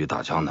就是比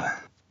打枪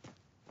难，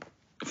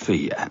费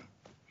眼。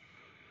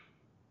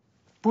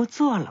不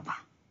做了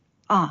吧？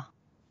啊。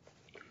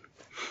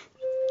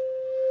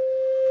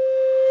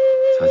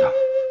瞧瞧，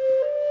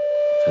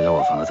瞧瞧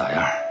我缝的咋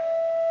样？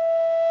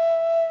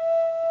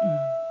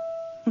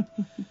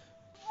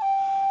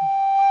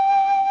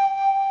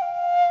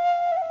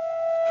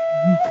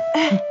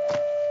哎，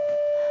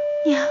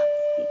娘，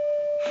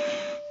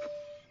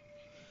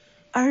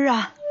儿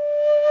啊，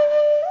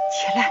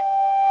起来，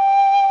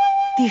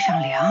地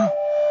上凉，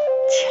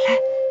起来。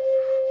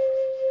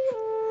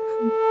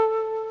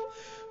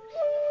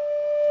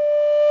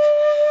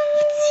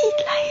起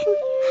来，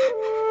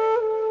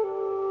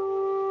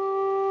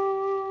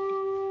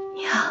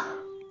娘。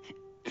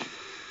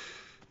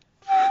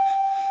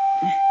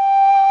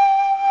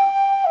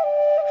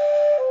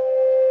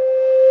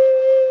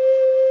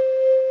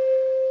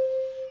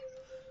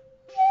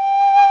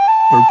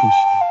儿不行，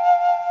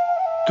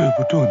对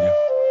不住娘。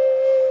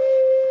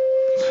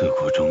自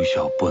古忠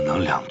孝不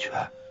能两全。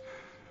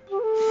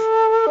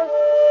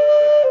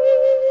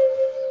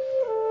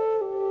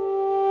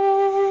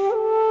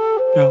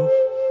娘，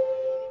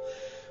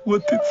我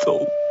得走。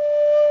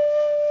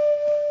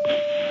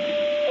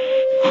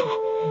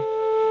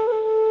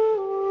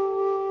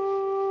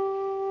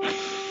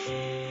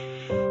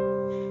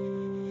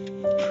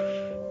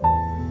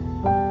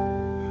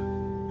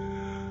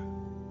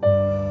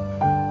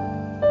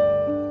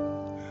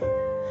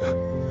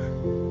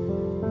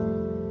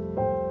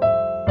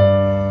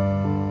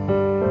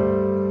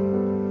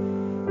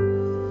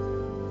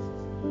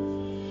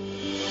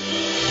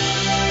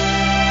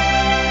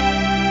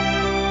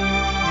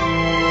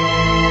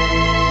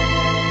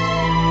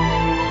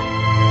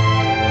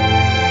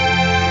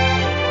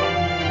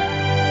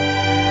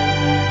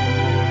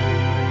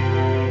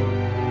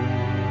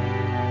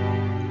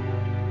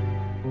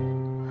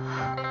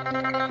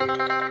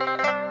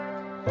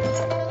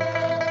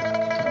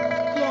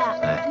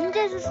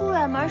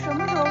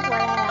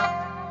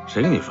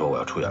谁跟你说我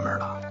要出远门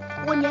了？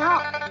我娘。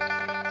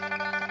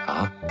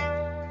啊？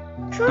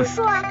叔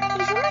叔，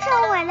你什么时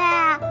候回来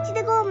啊？记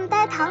得给我们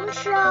带糖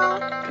吃哦。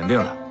肯定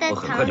的，我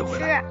很快就回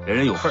来，人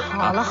人有份儿。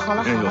好了好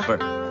了人人有份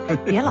儿。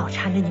别老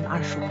缠着你们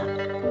二叔了，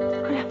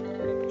快点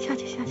下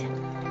去下去。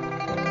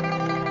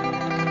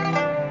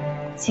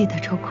记得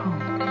抽空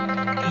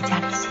给家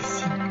里写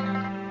信。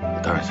我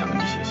当然想给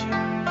你写信，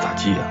咋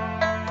寄呀？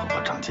头发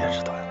长见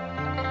识短。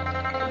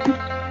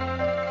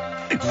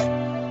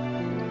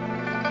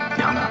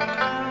娘呢？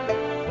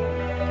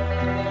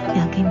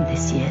娘给你的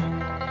鞋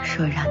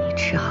说让你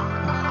吃好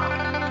喝好，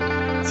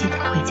记得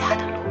回家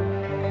的路。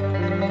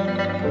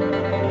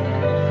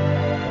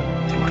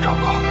替我照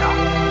顾好娘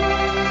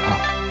啊！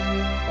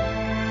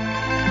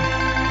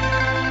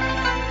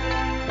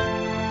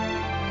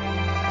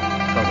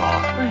大嫂，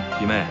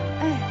弟妹，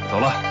走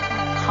了。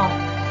好。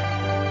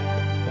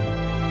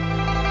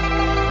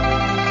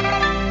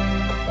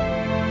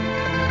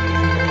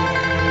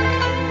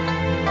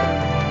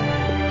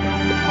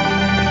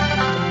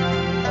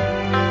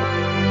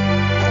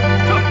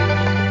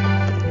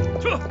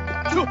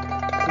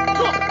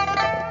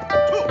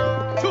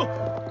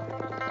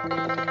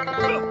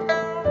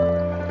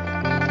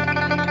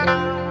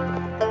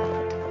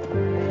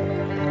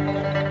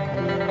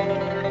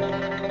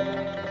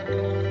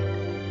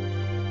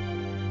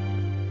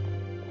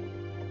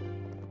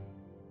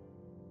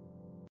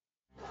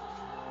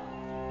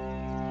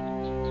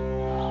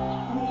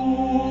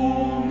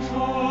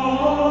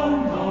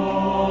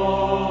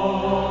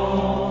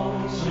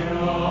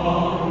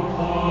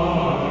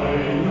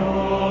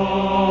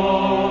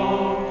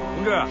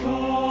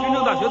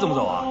怎么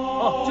走啊？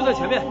哦，就在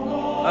前面。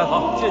哎，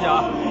好，谢谢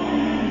啊。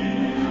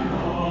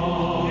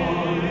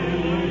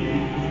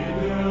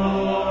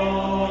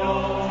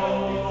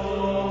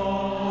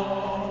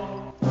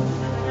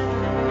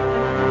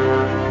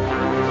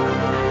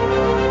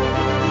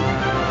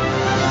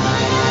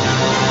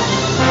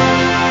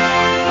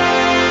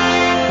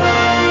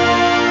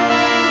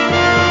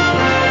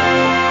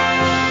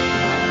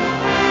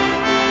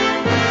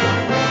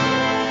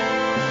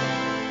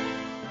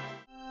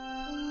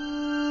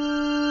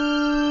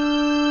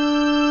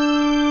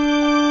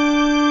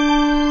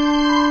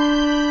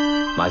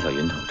马小云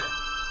同志，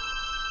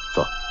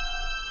坐。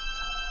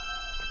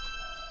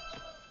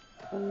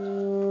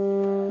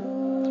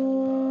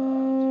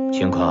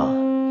情况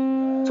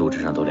组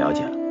织上都了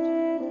解了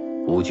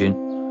，5军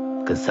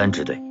跟3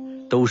支队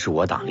都是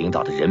我党领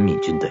导的人民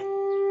军队。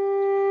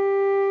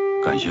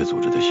感谢组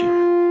织的信任。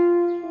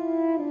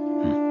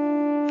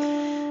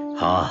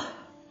好啊，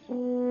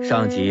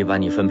上级把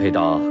你分配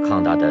到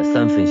抗大的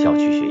3分校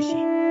去学习，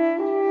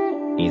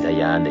你在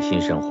延安的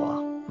新生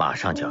活马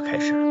上就要开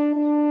始了。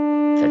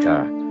在这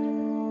儿，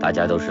大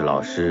家都是老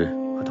师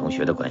和同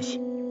学的关系，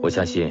我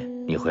相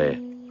信你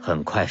会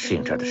很快适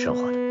应这儿的生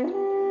活的。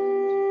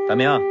大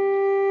明，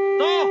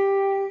到。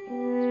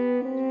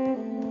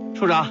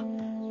处长，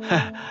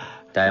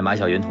带马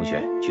小云同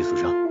学去宿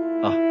舍。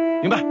啊，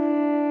明白。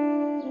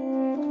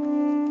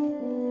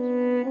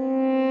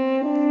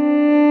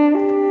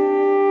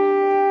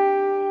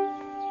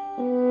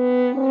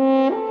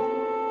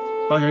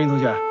马小云同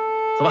学，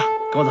走吧，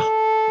跟我走。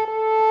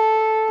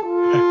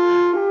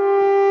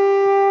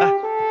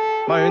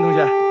马云同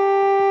学，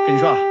跟你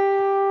说啊，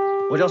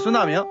我叫孙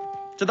大明，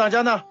这大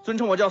家呢尊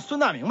称我叫孙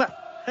大明白。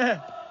嘿嘿，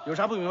有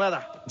啥不明白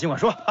的，你尽管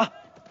说啊。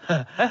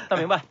哎，大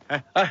明白。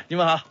哎，你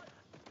们好。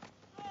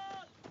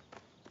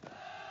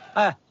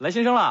哎，来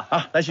新生了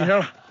啊，来新生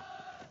了。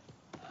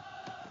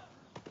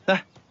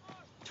来，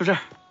就这儿，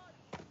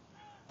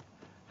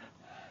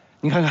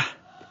你看看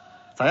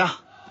咋样？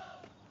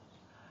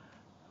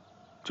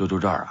就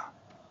这儿啊？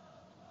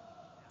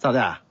咋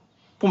的？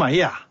不满意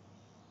啊？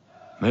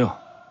没有，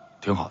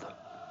挺好的。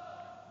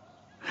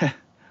嘿，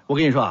我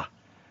跟你说啊，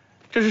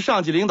这是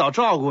上级领导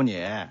照顾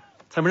你，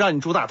才没让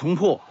你住大通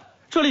铺。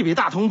这里比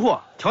大通铺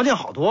条件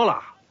好多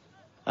了。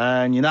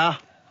你呢，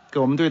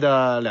跟我们队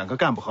的2个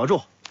干部合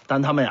住，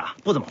但他们呀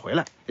不怎么回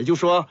来，也就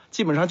是说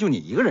基本上就你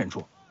一个人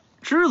住，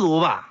知足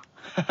吧。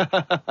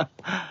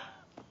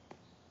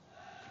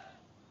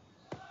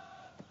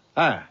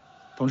哎，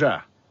同志，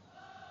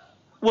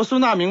我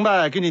孙大明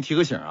白给你提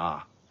个醒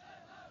啊，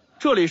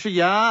这里是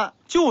延安，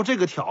就这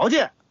个条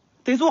件，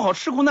得做好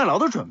吃苦耐劳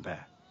的准备，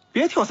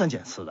别挑三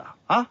拣四的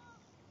啊。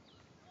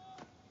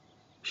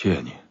谢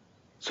谢你，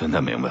孙大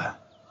明白，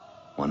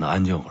我能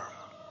安静会儿吗？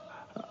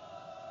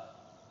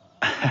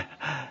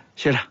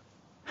学长。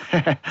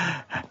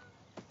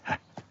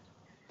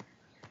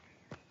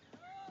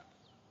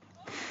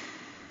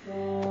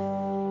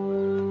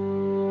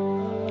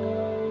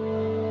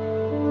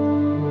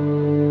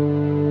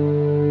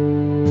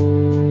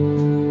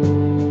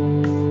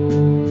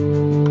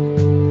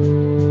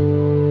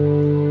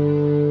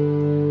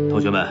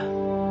同学们，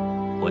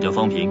我叫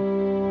方平，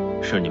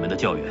是你们的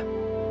教员。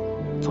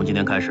从今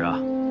天开始啊，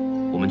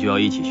我们就要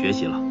一起学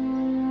习了。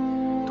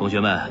同学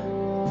们，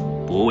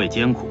不畏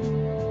艰苦，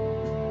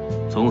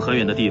从很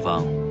远的地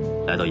方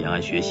来到延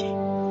安学习，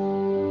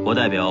我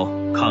代表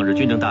抗日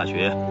军政大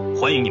学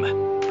欢迎你们。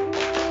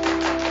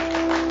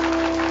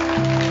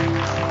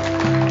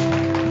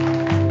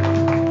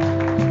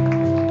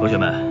同学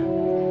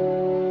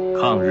们，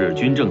抗日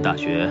军政大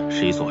学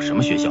是一所什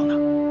么学校呢？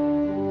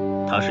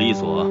它是一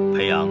所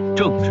培养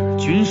政治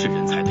军事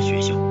人才的学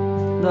校。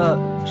那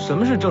什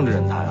么是政治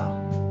人才啊？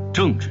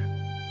政治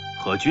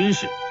和军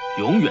事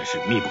永远是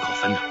密不可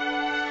分的。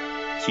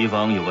西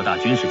方有个大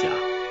军事家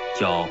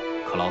叫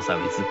克劳塞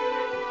维兹，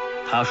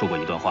他说过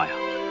一段话呀：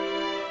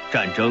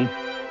战争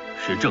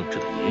是政治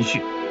的延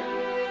续，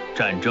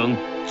战争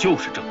就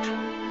是政治。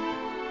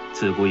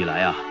自古以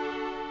来啊，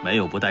没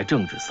有不带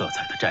政治色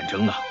彩的战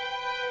争啊。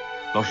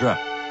老师，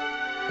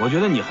我觉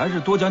得你还是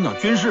多讲讲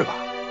军事吧。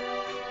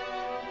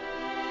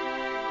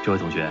这位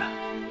同学，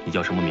你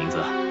叫什么名字？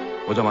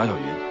我叫马小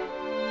云。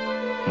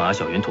马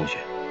小云同学，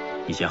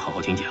你先好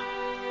好听讲。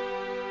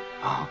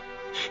啊，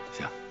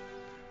行。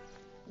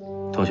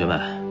同学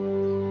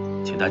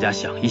们，请大家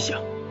想一想，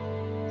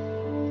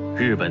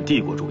日本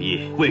帝国主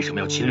义为什么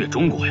要侵略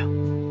中国呀？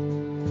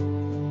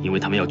因为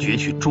他们要攫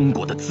取中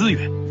国的资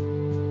源，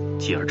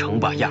继而称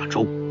霸亚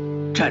洲，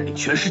占领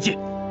全世界。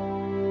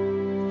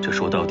这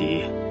说到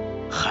底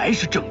还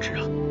是政治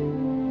啊！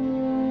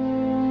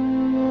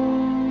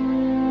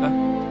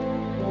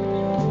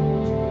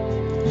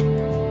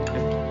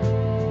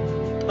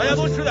大家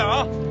多吃点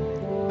啊，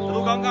这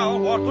都刚干完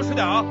活，多吃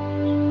点啊。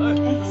哎，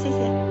谢谢。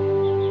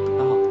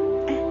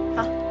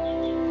好。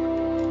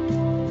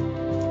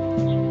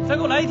再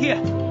给我来一屉。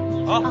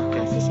好，好，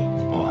谢谢。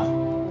哇，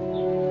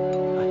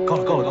够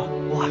了，够了，够了！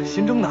哇，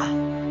新蒸的。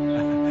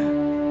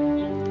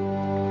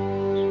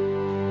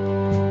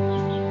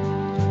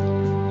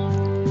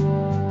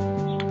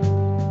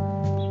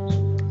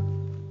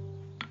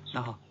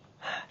那好。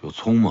有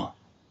葱吗？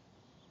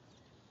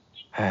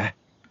哎，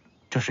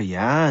这是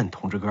延安，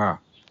同志哥，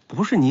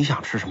不是你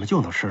想吃什么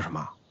就能吃什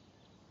么。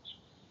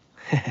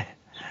嘿嘿。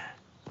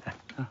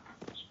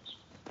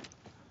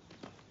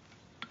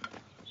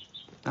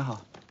那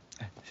好，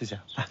哎，谢谢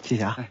啊，谢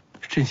谢啊，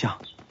真香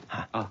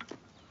啊。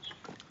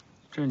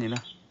这是你的。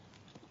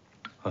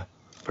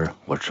不是，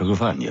我吃个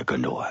饭你也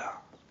跟着我呀？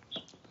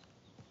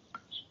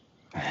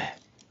哎，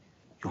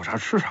有啥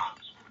吃啥。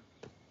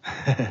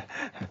嘿嘿。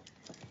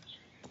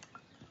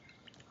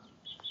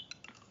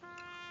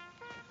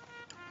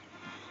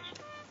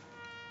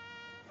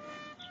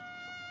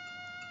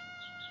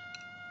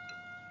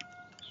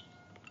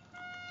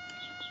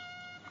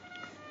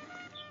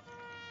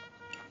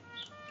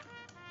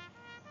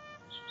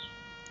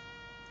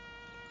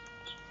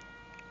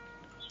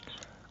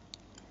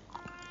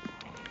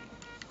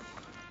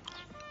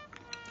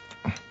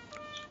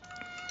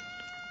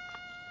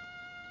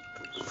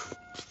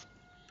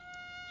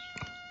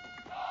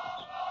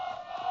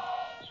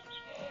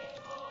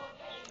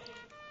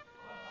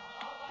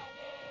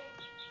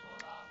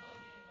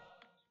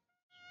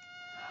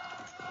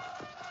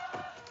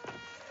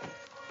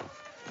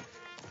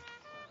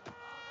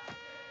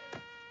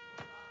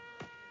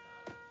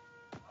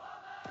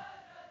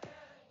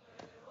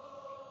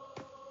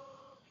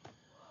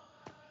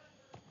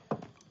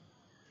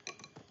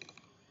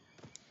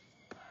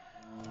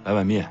来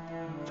碗面，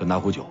再拿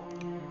壶酒。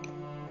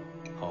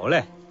好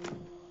嘞。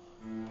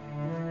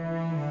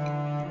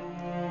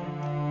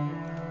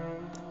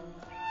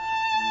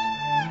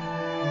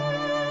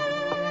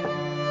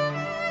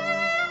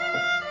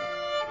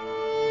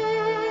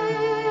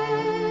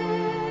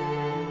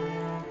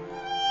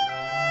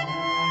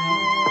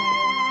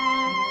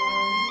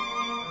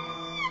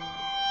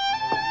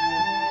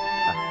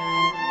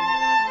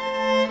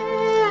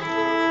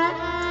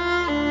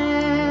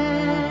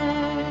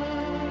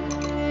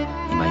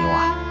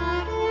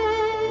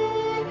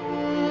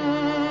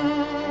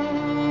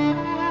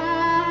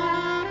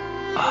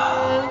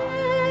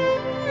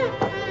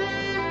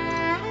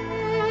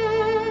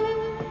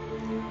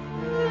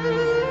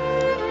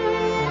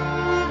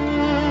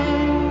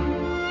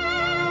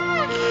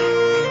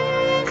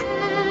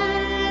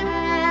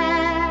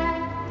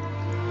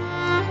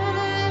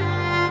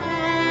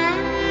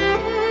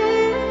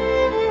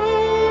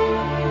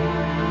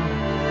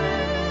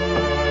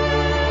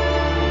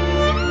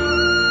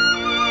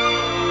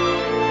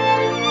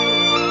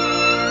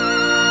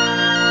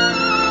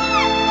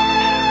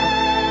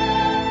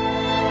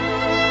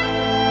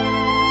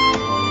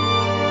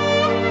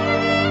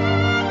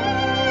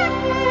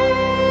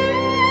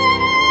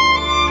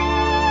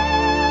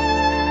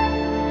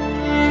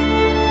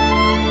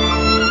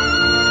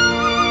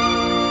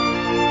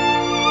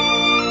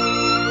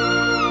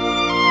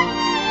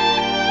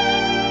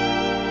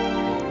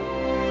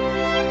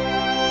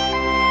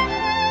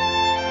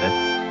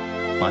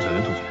马小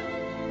云同学，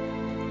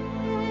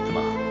怎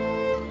么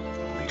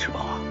没吃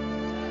饱啊？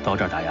到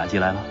这儿打牙祭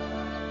来了？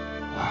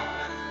啊，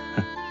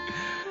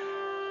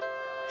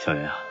小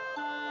云啊，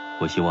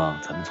我希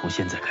望咱们从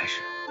现在开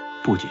始，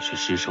不仅是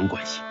师生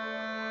关系，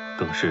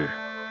更是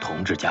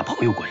同志加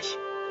朋友关系，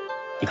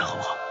你看好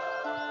不好？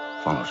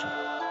方老师，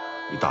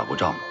你打过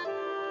仗吗？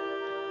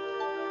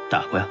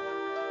打过呀。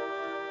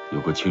有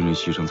过亲人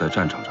牺牲在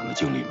战场上的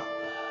经历吗？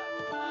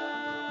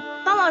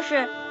方老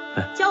师，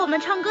教我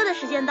们唱歌的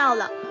时间到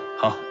了。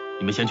好，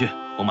你们先去，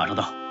我马上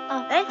到。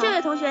哎，这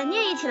位同学，你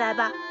也一起来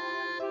吧。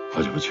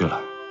我就不去了。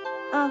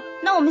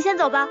那我们先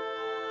走吧。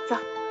走。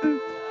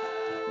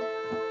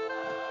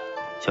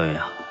小云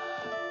啊，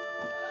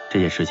这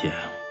件事情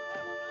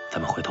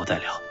咱们回头再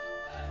聊。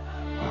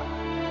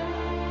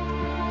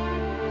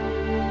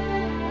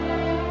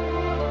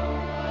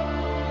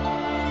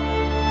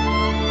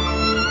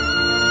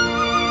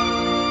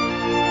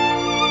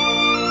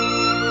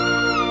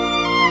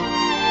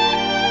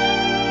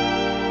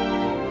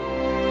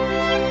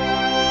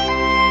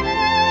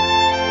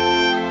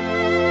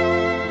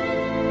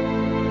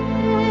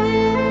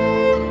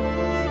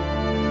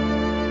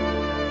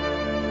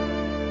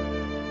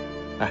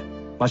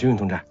马学运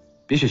同志，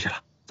别学习了，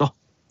走，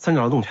参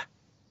加劳动去。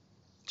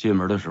进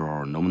门的时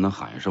候能不能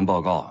喊一声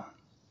报告啊？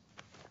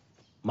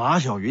马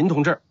小云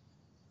同志，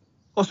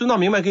孙大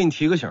明白给你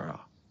提个醒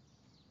啊，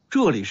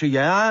这里是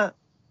延安，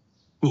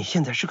你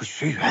现在是个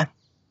学员。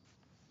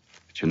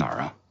去哪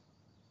儿啊？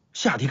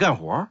下地干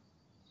活。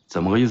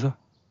怎么个意思？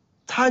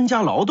参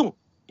加劳动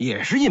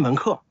也是一门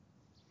课。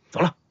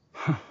走了。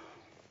哼。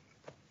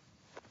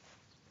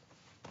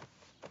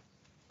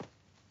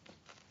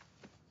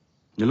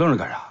你愣着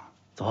干啥？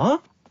走啊。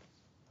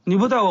你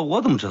不带我，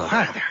我怎么知道？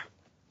快点！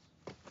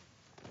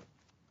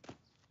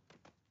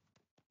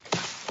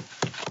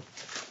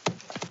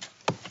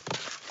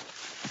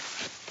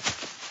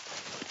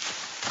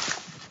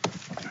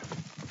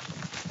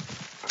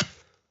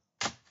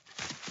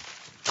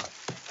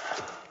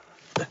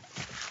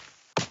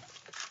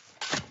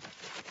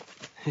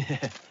嘿嘿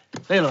嘿，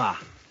累了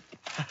吧？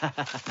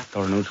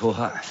倒是能出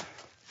汗。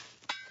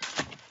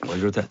我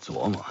一直在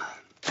琢磨，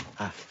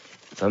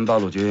咱们八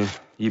路军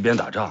一边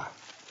打仗。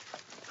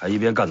还一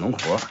边干农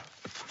活，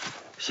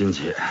新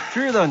奇。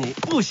知道你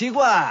不习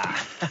惯。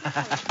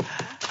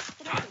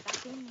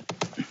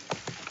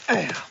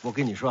哎呀，我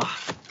跟你说啊，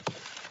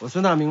我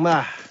孙大明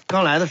白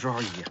刚来的时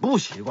候也不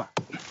习惯。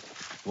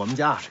我们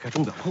家是开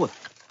钟表铺的，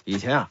以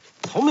前啊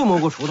从没摸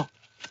过锄头，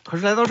可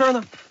是来到这儿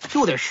呢，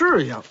就得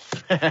适应。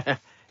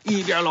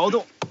一边劳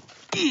动，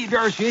一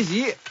边学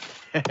习。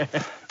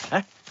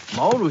哎，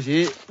毛主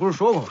席不是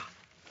说过吗？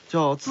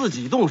叫自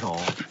己动手，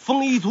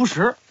丰衣足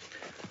食。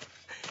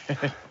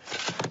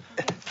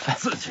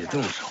自己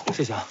动手，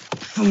谢谢啊！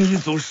丰衣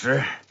足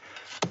食，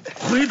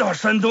回到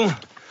山东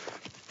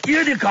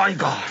也得搞一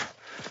搞。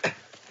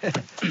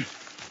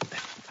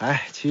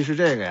哎，其实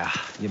这个呀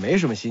也没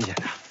什么新鲜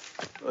的，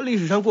历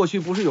史上过去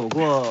不是有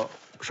过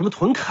什么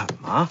屯垦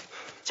吗？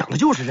讲的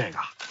就是这个。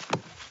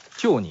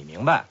就你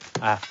明白，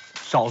哎，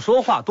少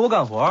说话，多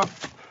干活。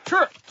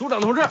是，组长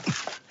同志，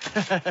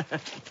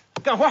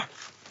干活。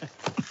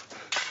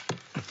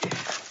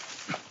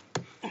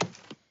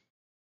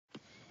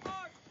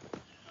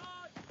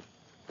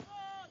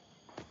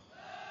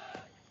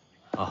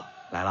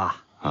来了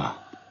啊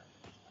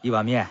！1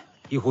碗面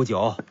，1壶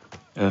酒。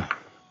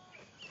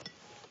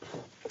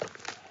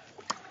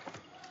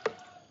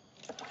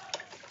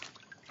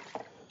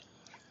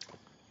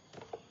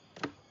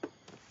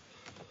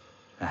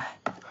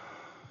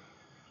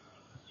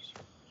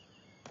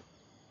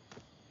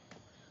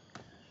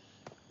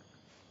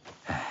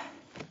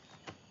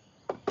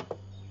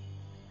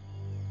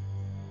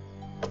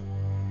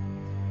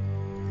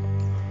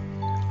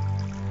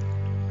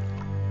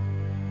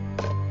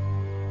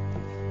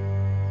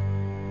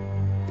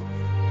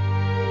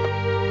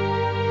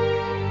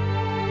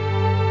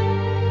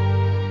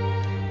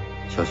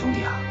小兄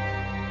弟啊，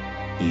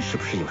你是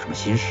不是有什么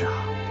心事啊？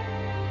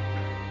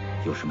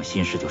有什么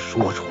心事就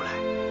说出来，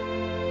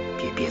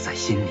别憋在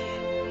心里。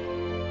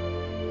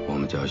我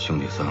们家兄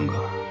弟3个，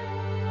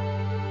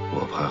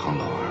我排行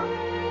老2。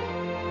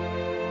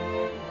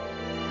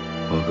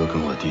我哥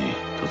跟我弟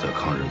都在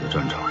抗日的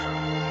战场上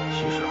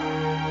牺牲，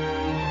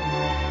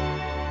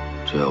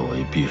只要我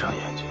一闭上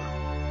眼睛，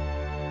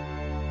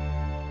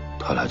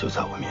他俩就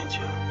在我面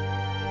前。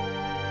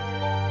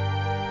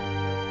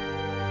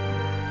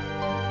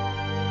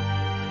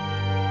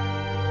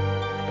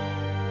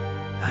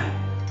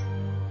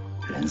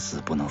人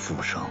死不能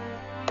复生，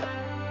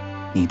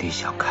你得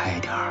想开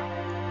点儿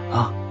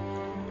啊！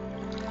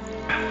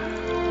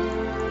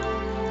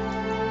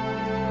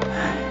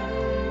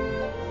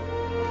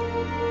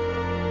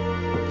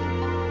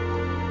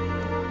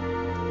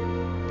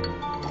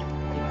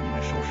你把那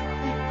边收拾。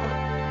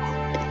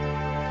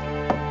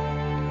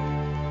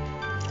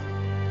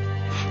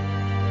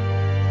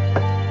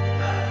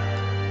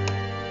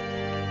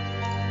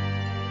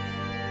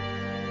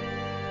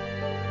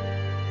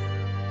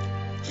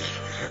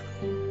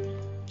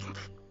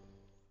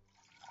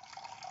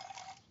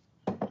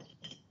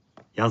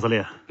杨司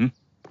令，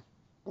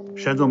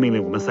山总命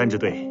令我们3支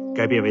队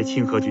改编为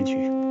清河军区，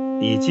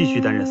你继续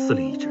担任司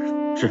令一职。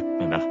是，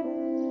明白了。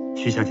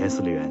徐向前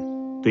司令员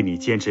对你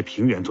坚持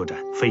平原作战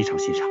非常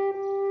欣赏，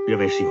认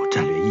为是有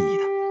战略意义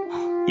的，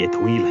也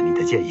同意了你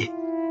的建议。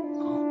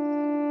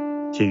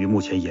鉴于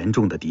目前严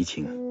重的敌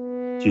情，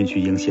军区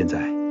应先在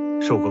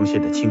寿丰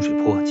县的清水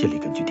坡建立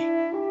根据地，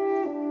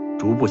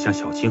逐步向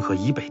小清河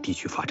以北地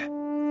区发展，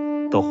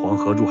到黄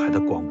河入海的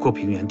广阔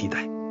平原地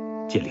带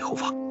建立后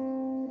方。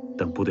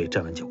等部队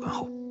站稳脚跟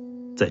后，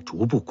再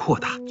逐步扩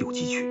大游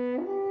击区。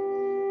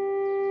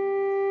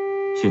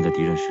现在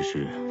敌人实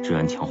施治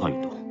安强化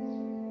运动，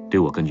对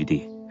我根据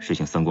地实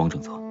行3光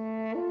政策，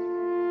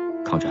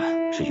抗战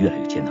是越来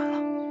越艰难了。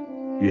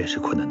越是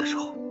困难的时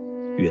候，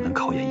越能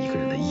考验一个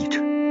人的意志。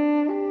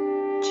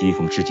疾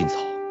风知劲草，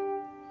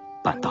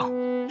板荡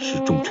识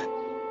忠臣。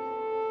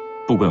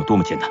不管有多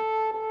么艰难，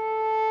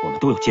我们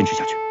都要坚持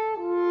下去。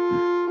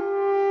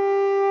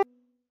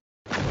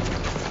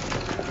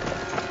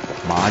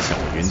马小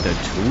云的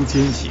锄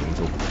奸行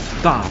动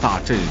大大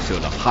震慑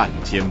了汉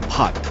奸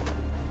叛徒，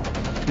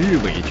日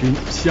伪军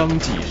相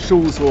继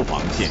收缩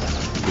防线，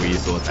龟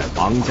缩在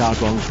王家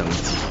庄等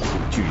几处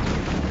据点。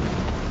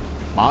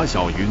马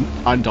小云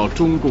按照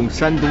中共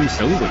山东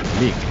省委的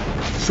命令，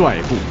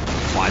率部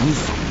环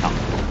扫大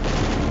庄。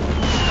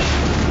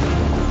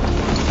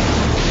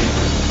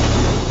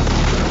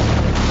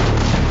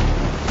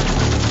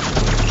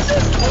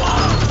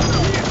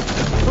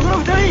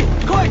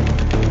快！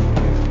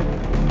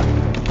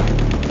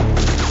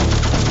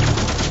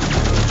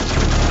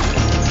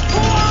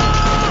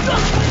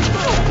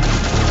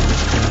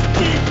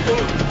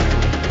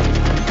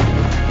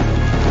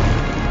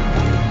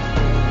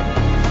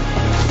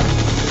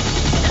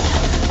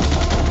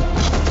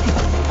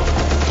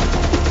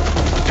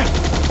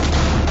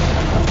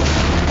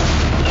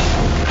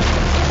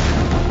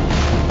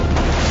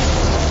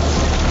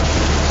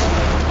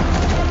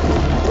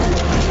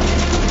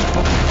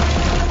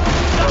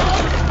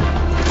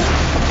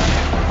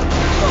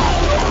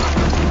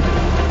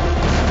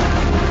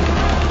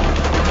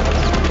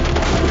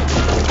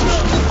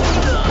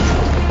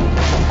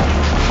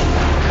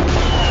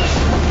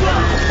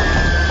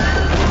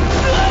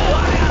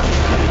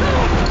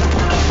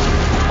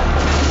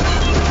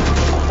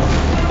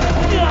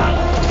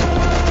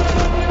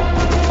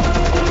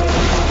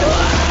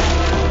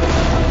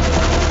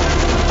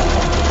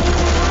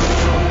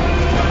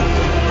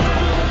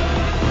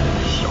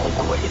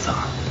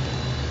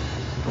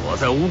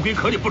乌龟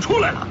壳里不出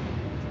来了。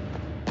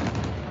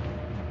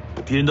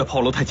敌人的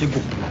炮楼太坚固，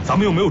咱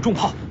们又没有重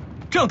炮，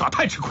这样打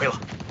太吃亏了。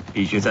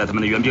必须在他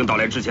们的援兵到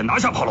来之前拿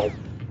下炮楼。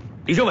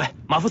李政委、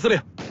马副司令，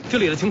这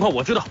里的情况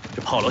我知道。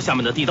这炮楼下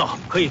面的地道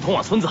可以通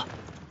往村子，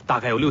大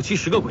概有60、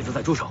70个鬼子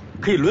在驻守，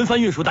可以轮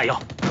番运输弹药。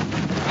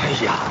哎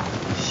呀，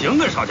行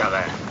啊，邵家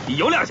恩，你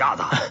有两下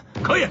子，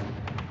可以。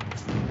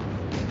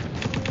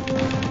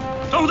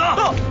张虎德，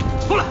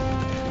过来。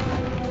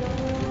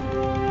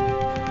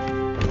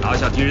拿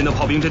下敌人的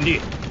炮兵阵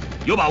地，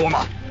有把握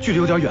吗？距离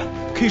有点远，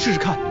可以试试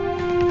看。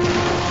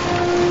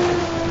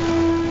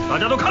大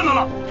家都看到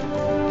了，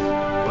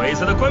鬼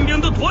子的官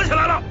兵都躲起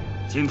来了。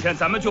今天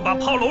咱们就把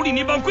炮楼里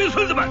那帮龟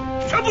孙子们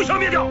全部消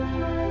灭掉，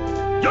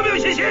有没有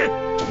信心？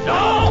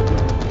有。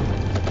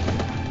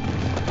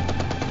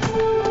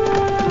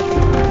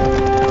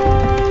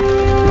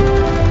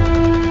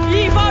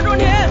一发中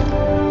点，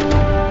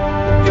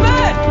预备，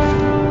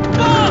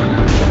放！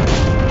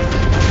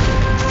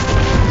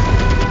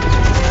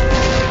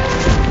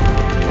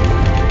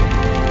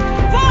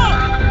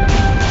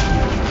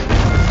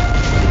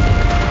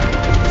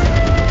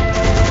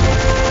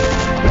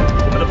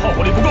炮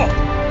火力不够，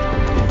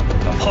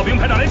让炮兵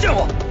排长来见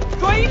我。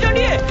转移阵地，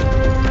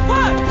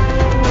快！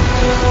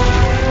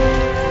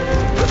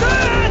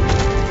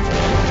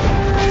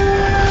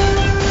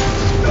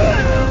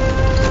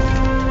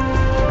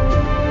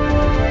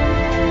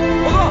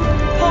报告，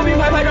炮兵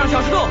排排长小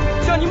石头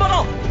向您报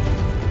道。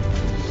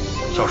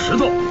小石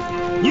头，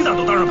你咋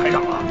都当上排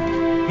长了？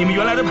你们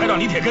原来的排长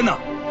李铁根呢？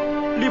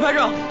李排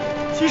长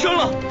牺牲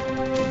了。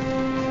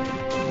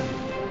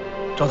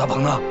赵大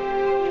鹏呢？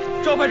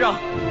赵排长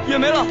也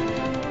没了。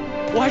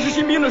我还是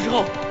新兵的时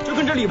候就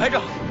跟着李排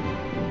长，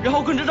然后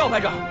跟着赵排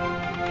长，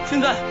现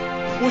在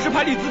我是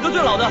排里资格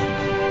最老的。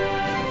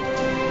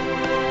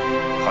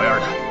好样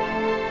的，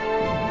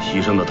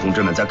牺牲的同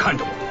志们在看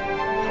着我，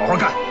好好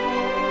干，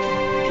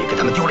别给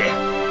他们丢脸。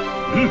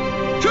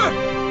是。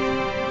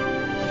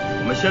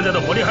我们现在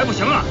的火力还不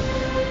行啊，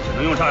只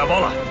能用炸药包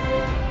了。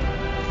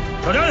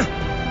小珍，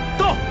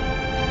到。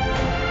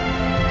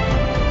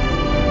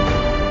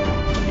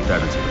你带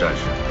上几个战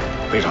士，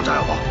背上炸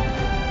药包，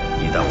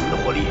一旦我们的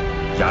火力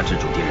压制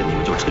住敌人，你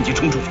们就趁机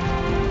冲出去，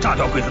炸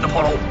掉鬼子的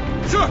炮楼。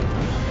是，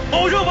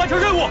保证完成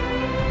任务。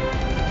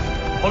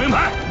炮兵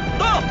排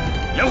到，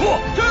掩护。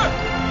是。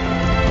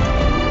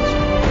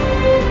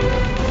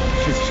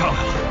士气上来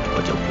了，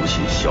我就不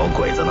信小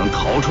鬼子能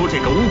逃出这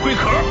个乌龟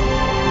壳。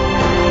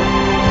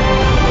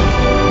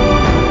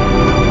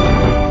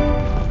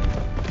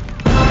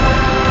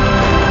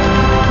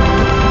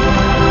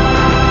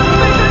准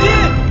备射击！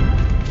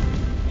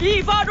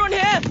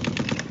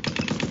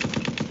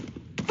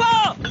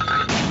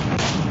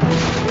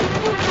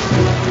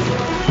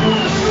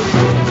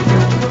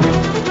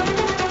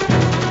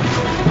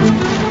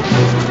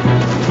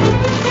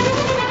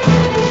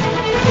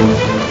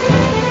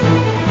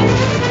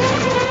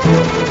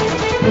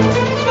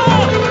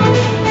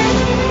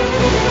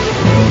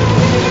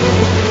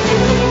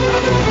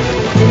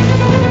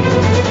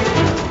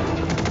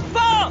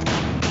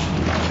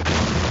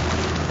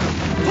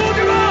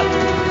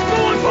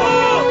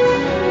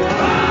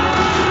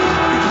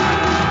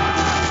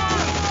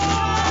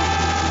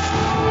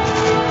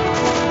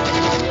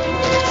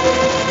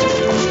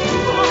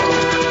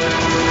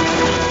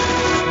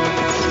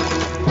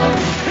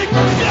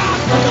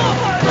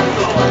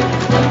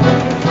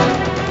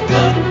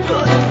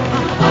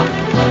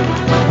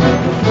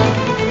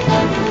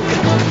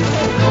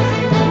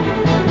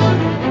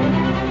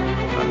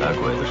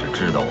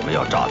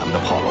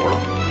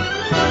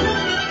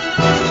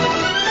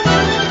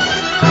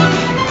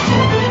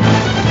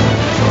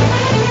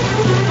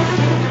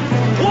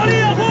火力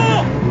掩护，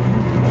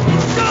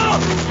上！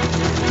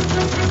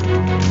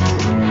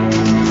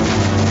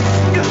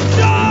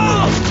上！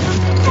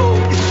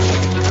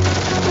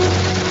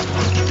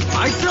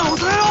还是让我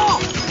追哦！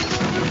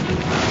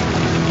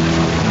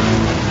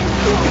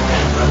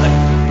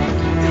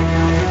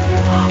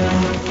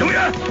警卫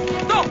员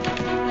到，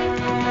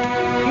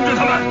通知他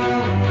们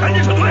赶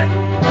紧撤退。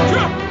是。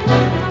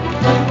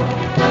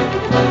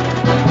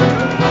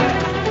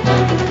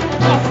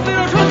把司令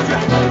撤出去。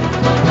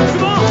什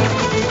么？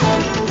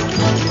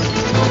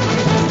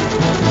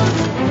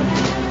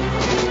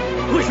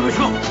为什么撤？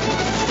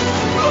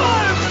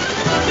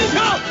机枪，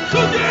兄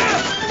弟！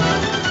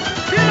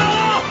别打了！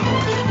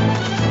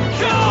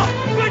上！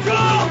快撤！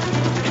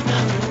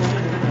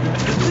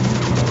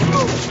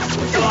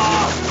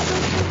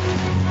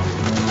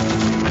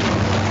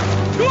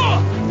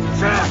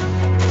是。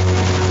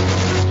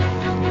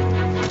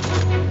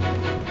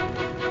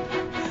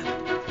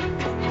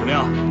怎么样？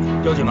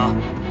要紧吗？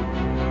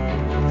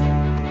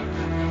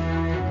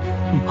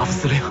马副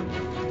司令，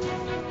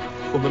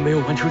我们没有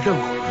完成任务，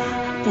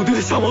部队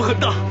的伤亡很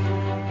大。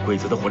鬼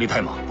子的火力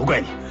太猛，不怪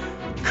你。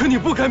可你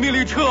不该命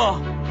令撤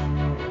啊！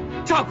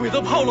炸鬼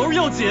子炮楼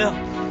要紧。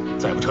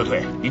再不撤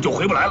退，你就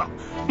回不来了。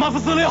马副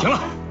司令，行了，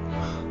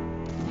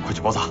快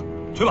去包扎，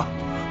去吧。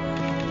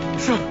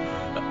是。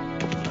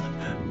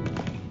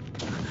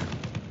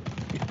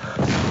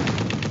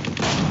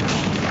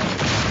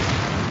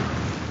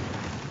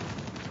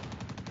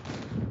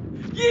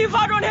一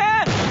发装填。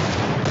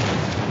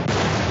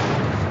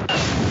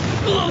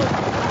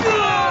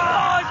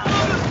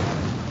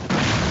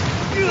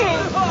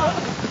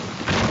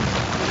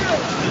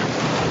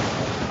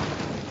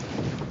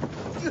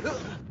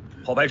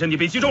炮排阵地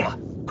被击中了，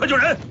快救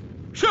人！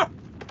是。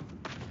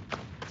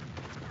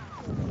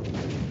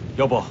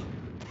要不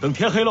等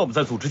天黑了我们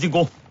再组织进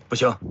攻？不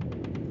行，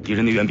敌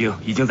人的援兵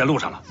已经在路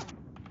上了，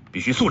必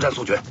须速战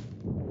速决，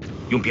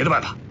用别的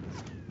办法。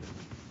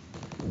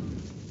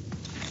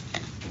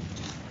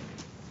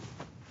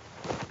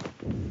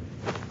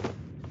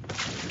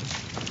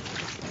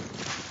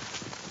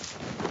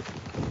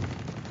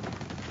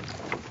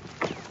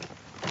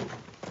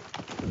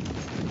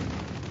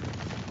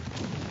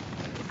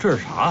这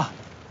是啥？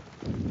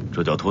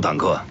这叫土坦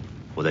克，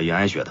我在延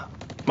安学的。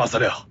马司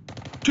令，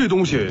这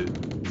东西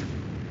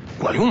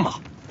管用吗？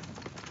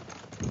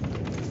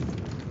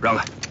让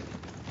开。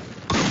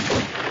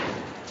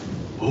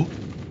哦，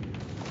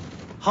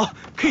好，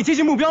可以接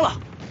近目标了。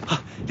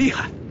啊，厉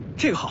害，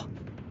这个好。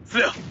司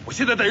令，我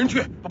现在带人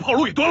去把炮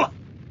楼给端了。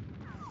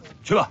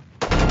去吧。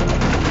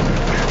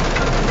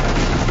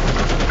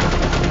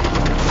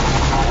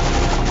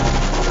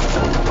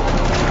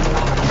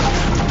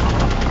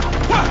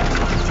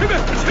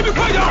前面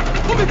快点，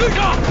后面跟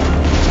上！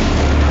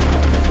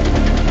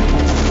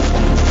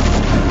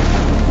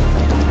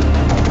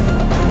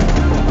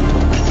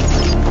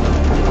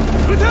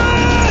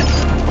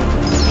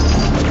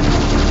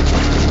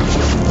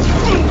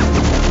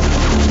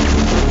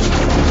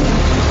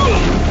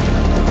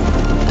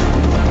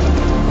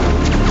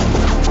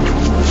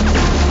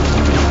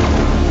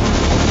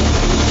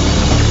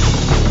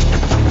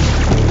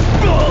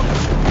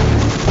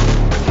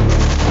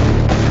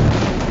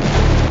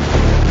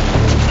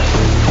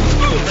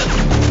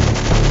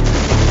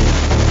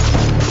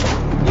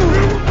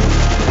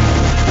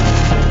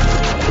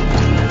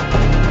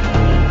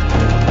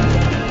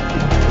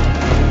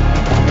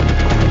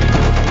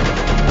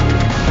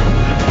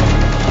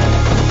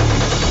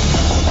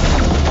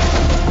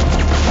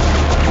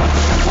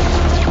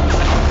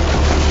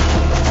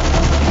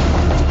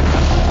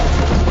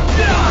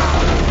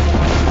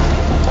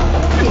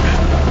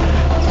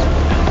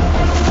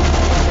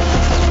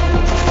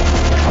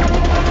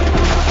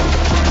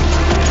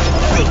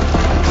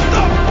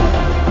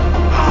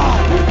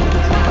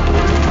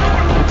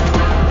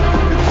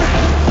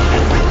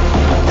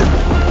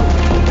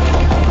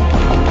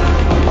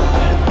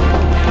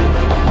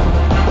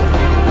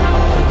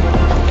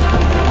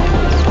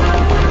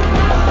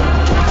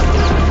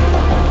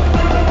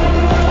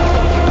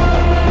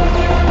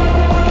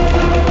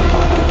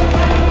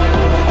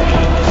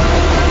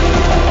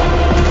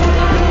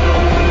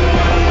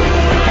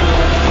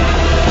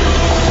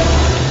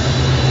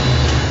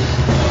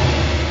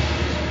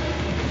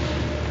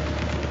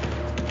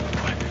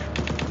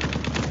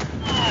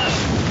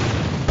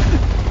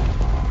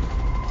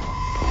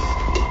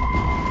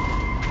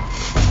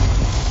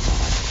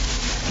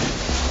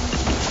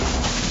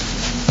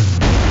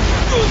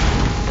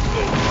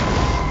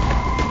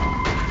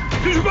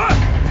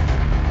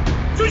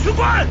准军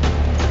官！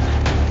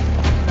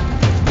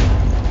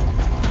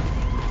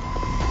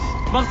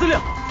马司令，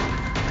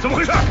怎么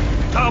回事？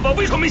炸药包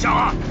为什么没响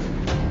啊？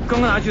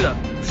刚刚拿去的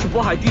是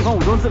渤海地方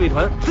武装自卫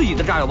团自己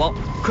的炸药包，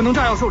可能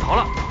炸药受潮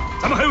了。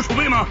咱们还有储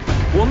备吗？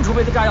我们储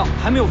备的炸药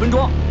还没有分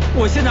装，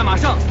我现在马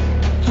上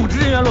组织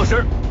人员落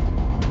实。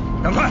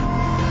赶快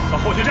把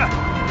后勤站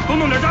多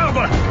弄点炸药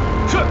过来。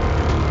是。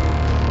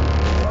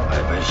白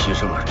白牺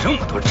牲了这么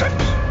多战士。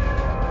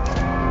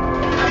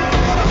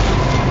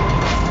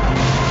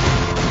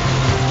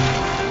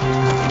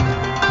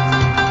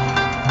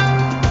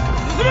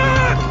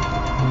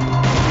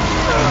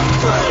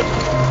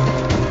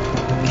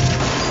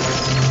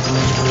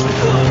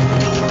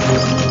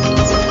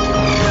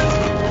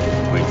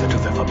鬼子正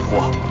在反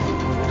扑。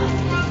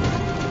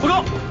报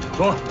告，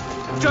说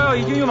炸药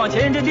已经运往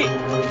前沿阵地，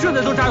正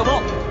在做炸药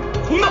包。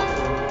胡闹！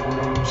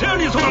谁让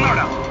你送到那儿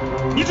的？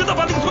你知道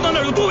把你送到那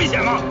儿有多危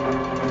险吗？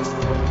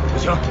不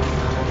行，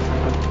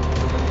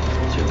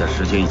现在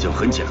时间已经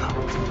很紧了，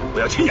我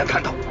要亲眼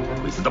看到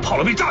鬼子的炮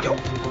楼被炸掉。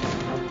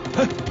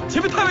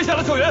前面太危险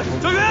了，小袁，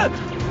小袁！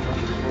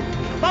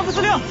马副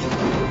司令，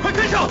快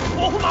跟上，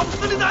保护马副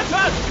司令的安全！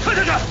看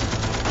下去。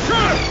是。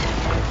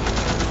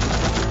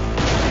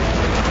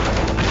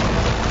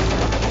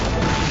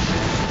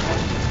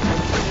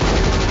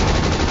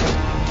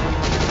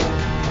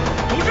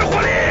组织火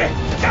力，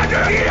压制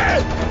敌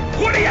人，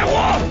火力掩护，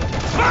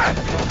慢！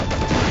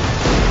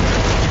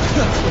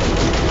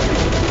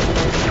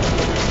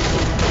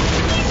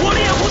火力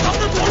掩护他们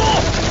的左路，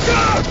是，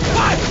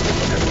快！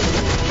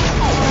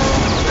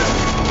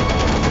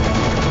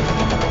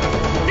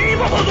第一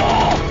个炮组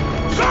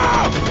上！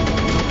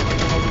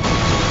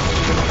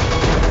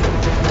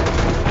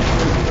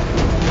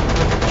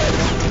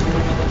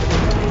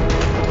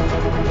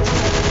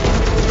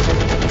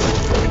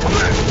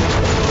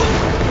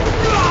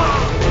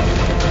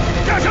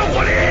加强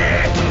火力，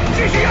继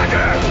续压制！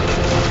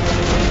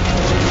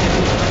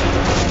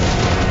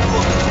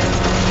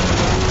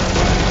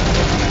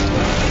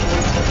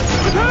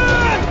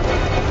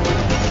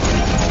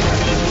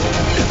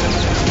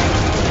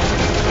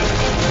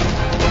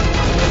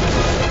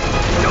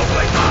小鬼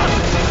子，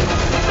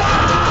杀！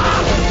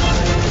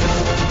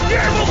第二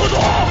部副组，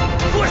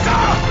给我上！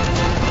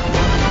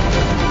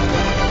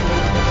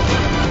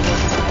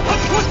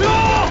过去！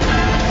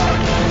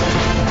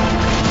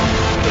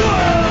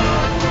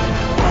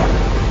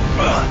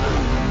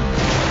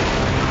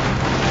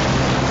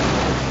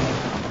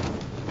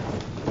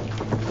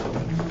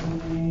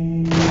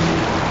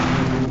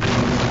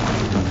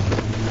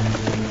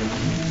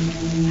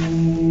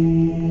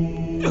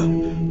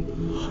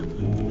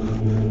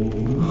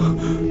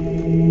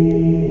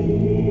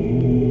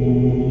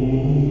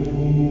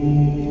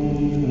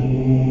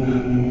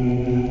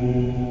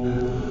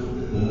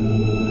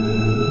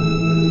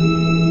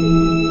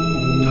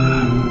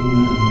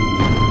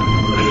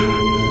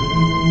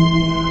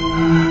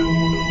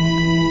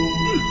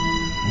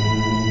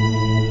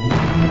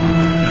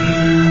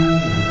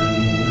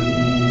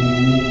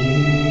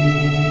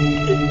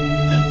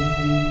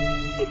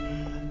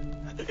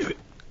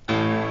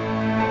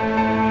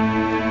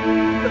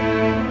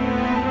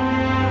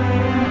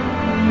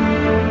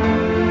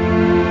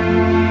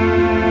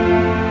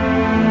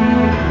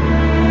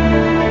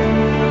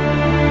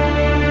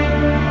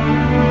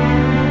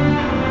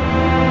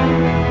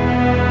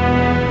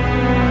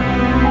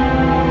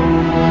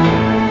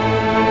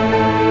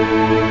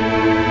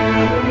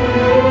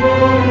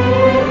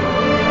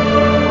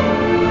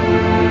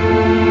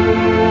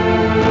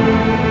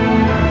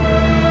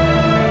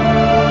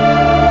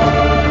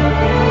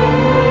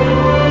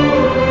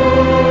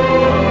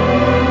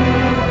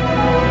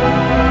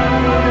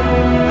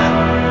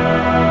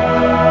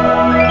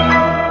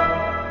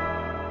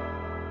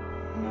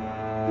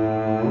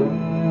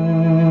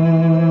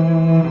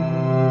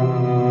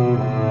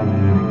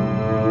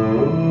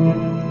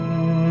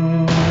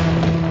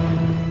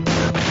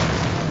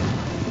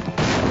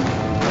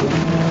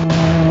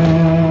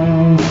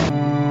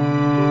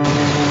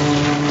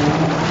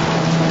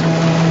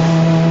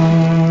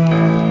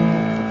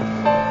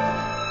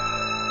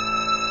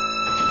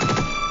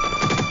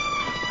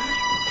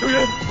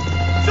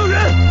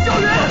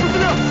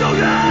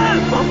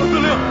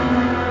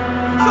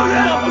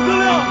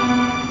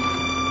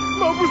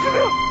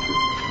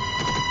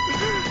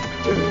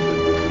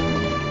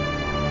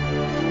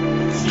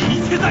以一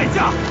切代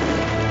价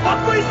把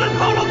鬼子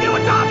炮楼给我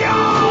炸掉！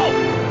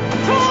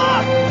撤！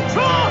撤！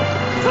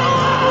撤！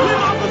为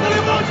马副司令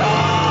报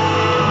仇！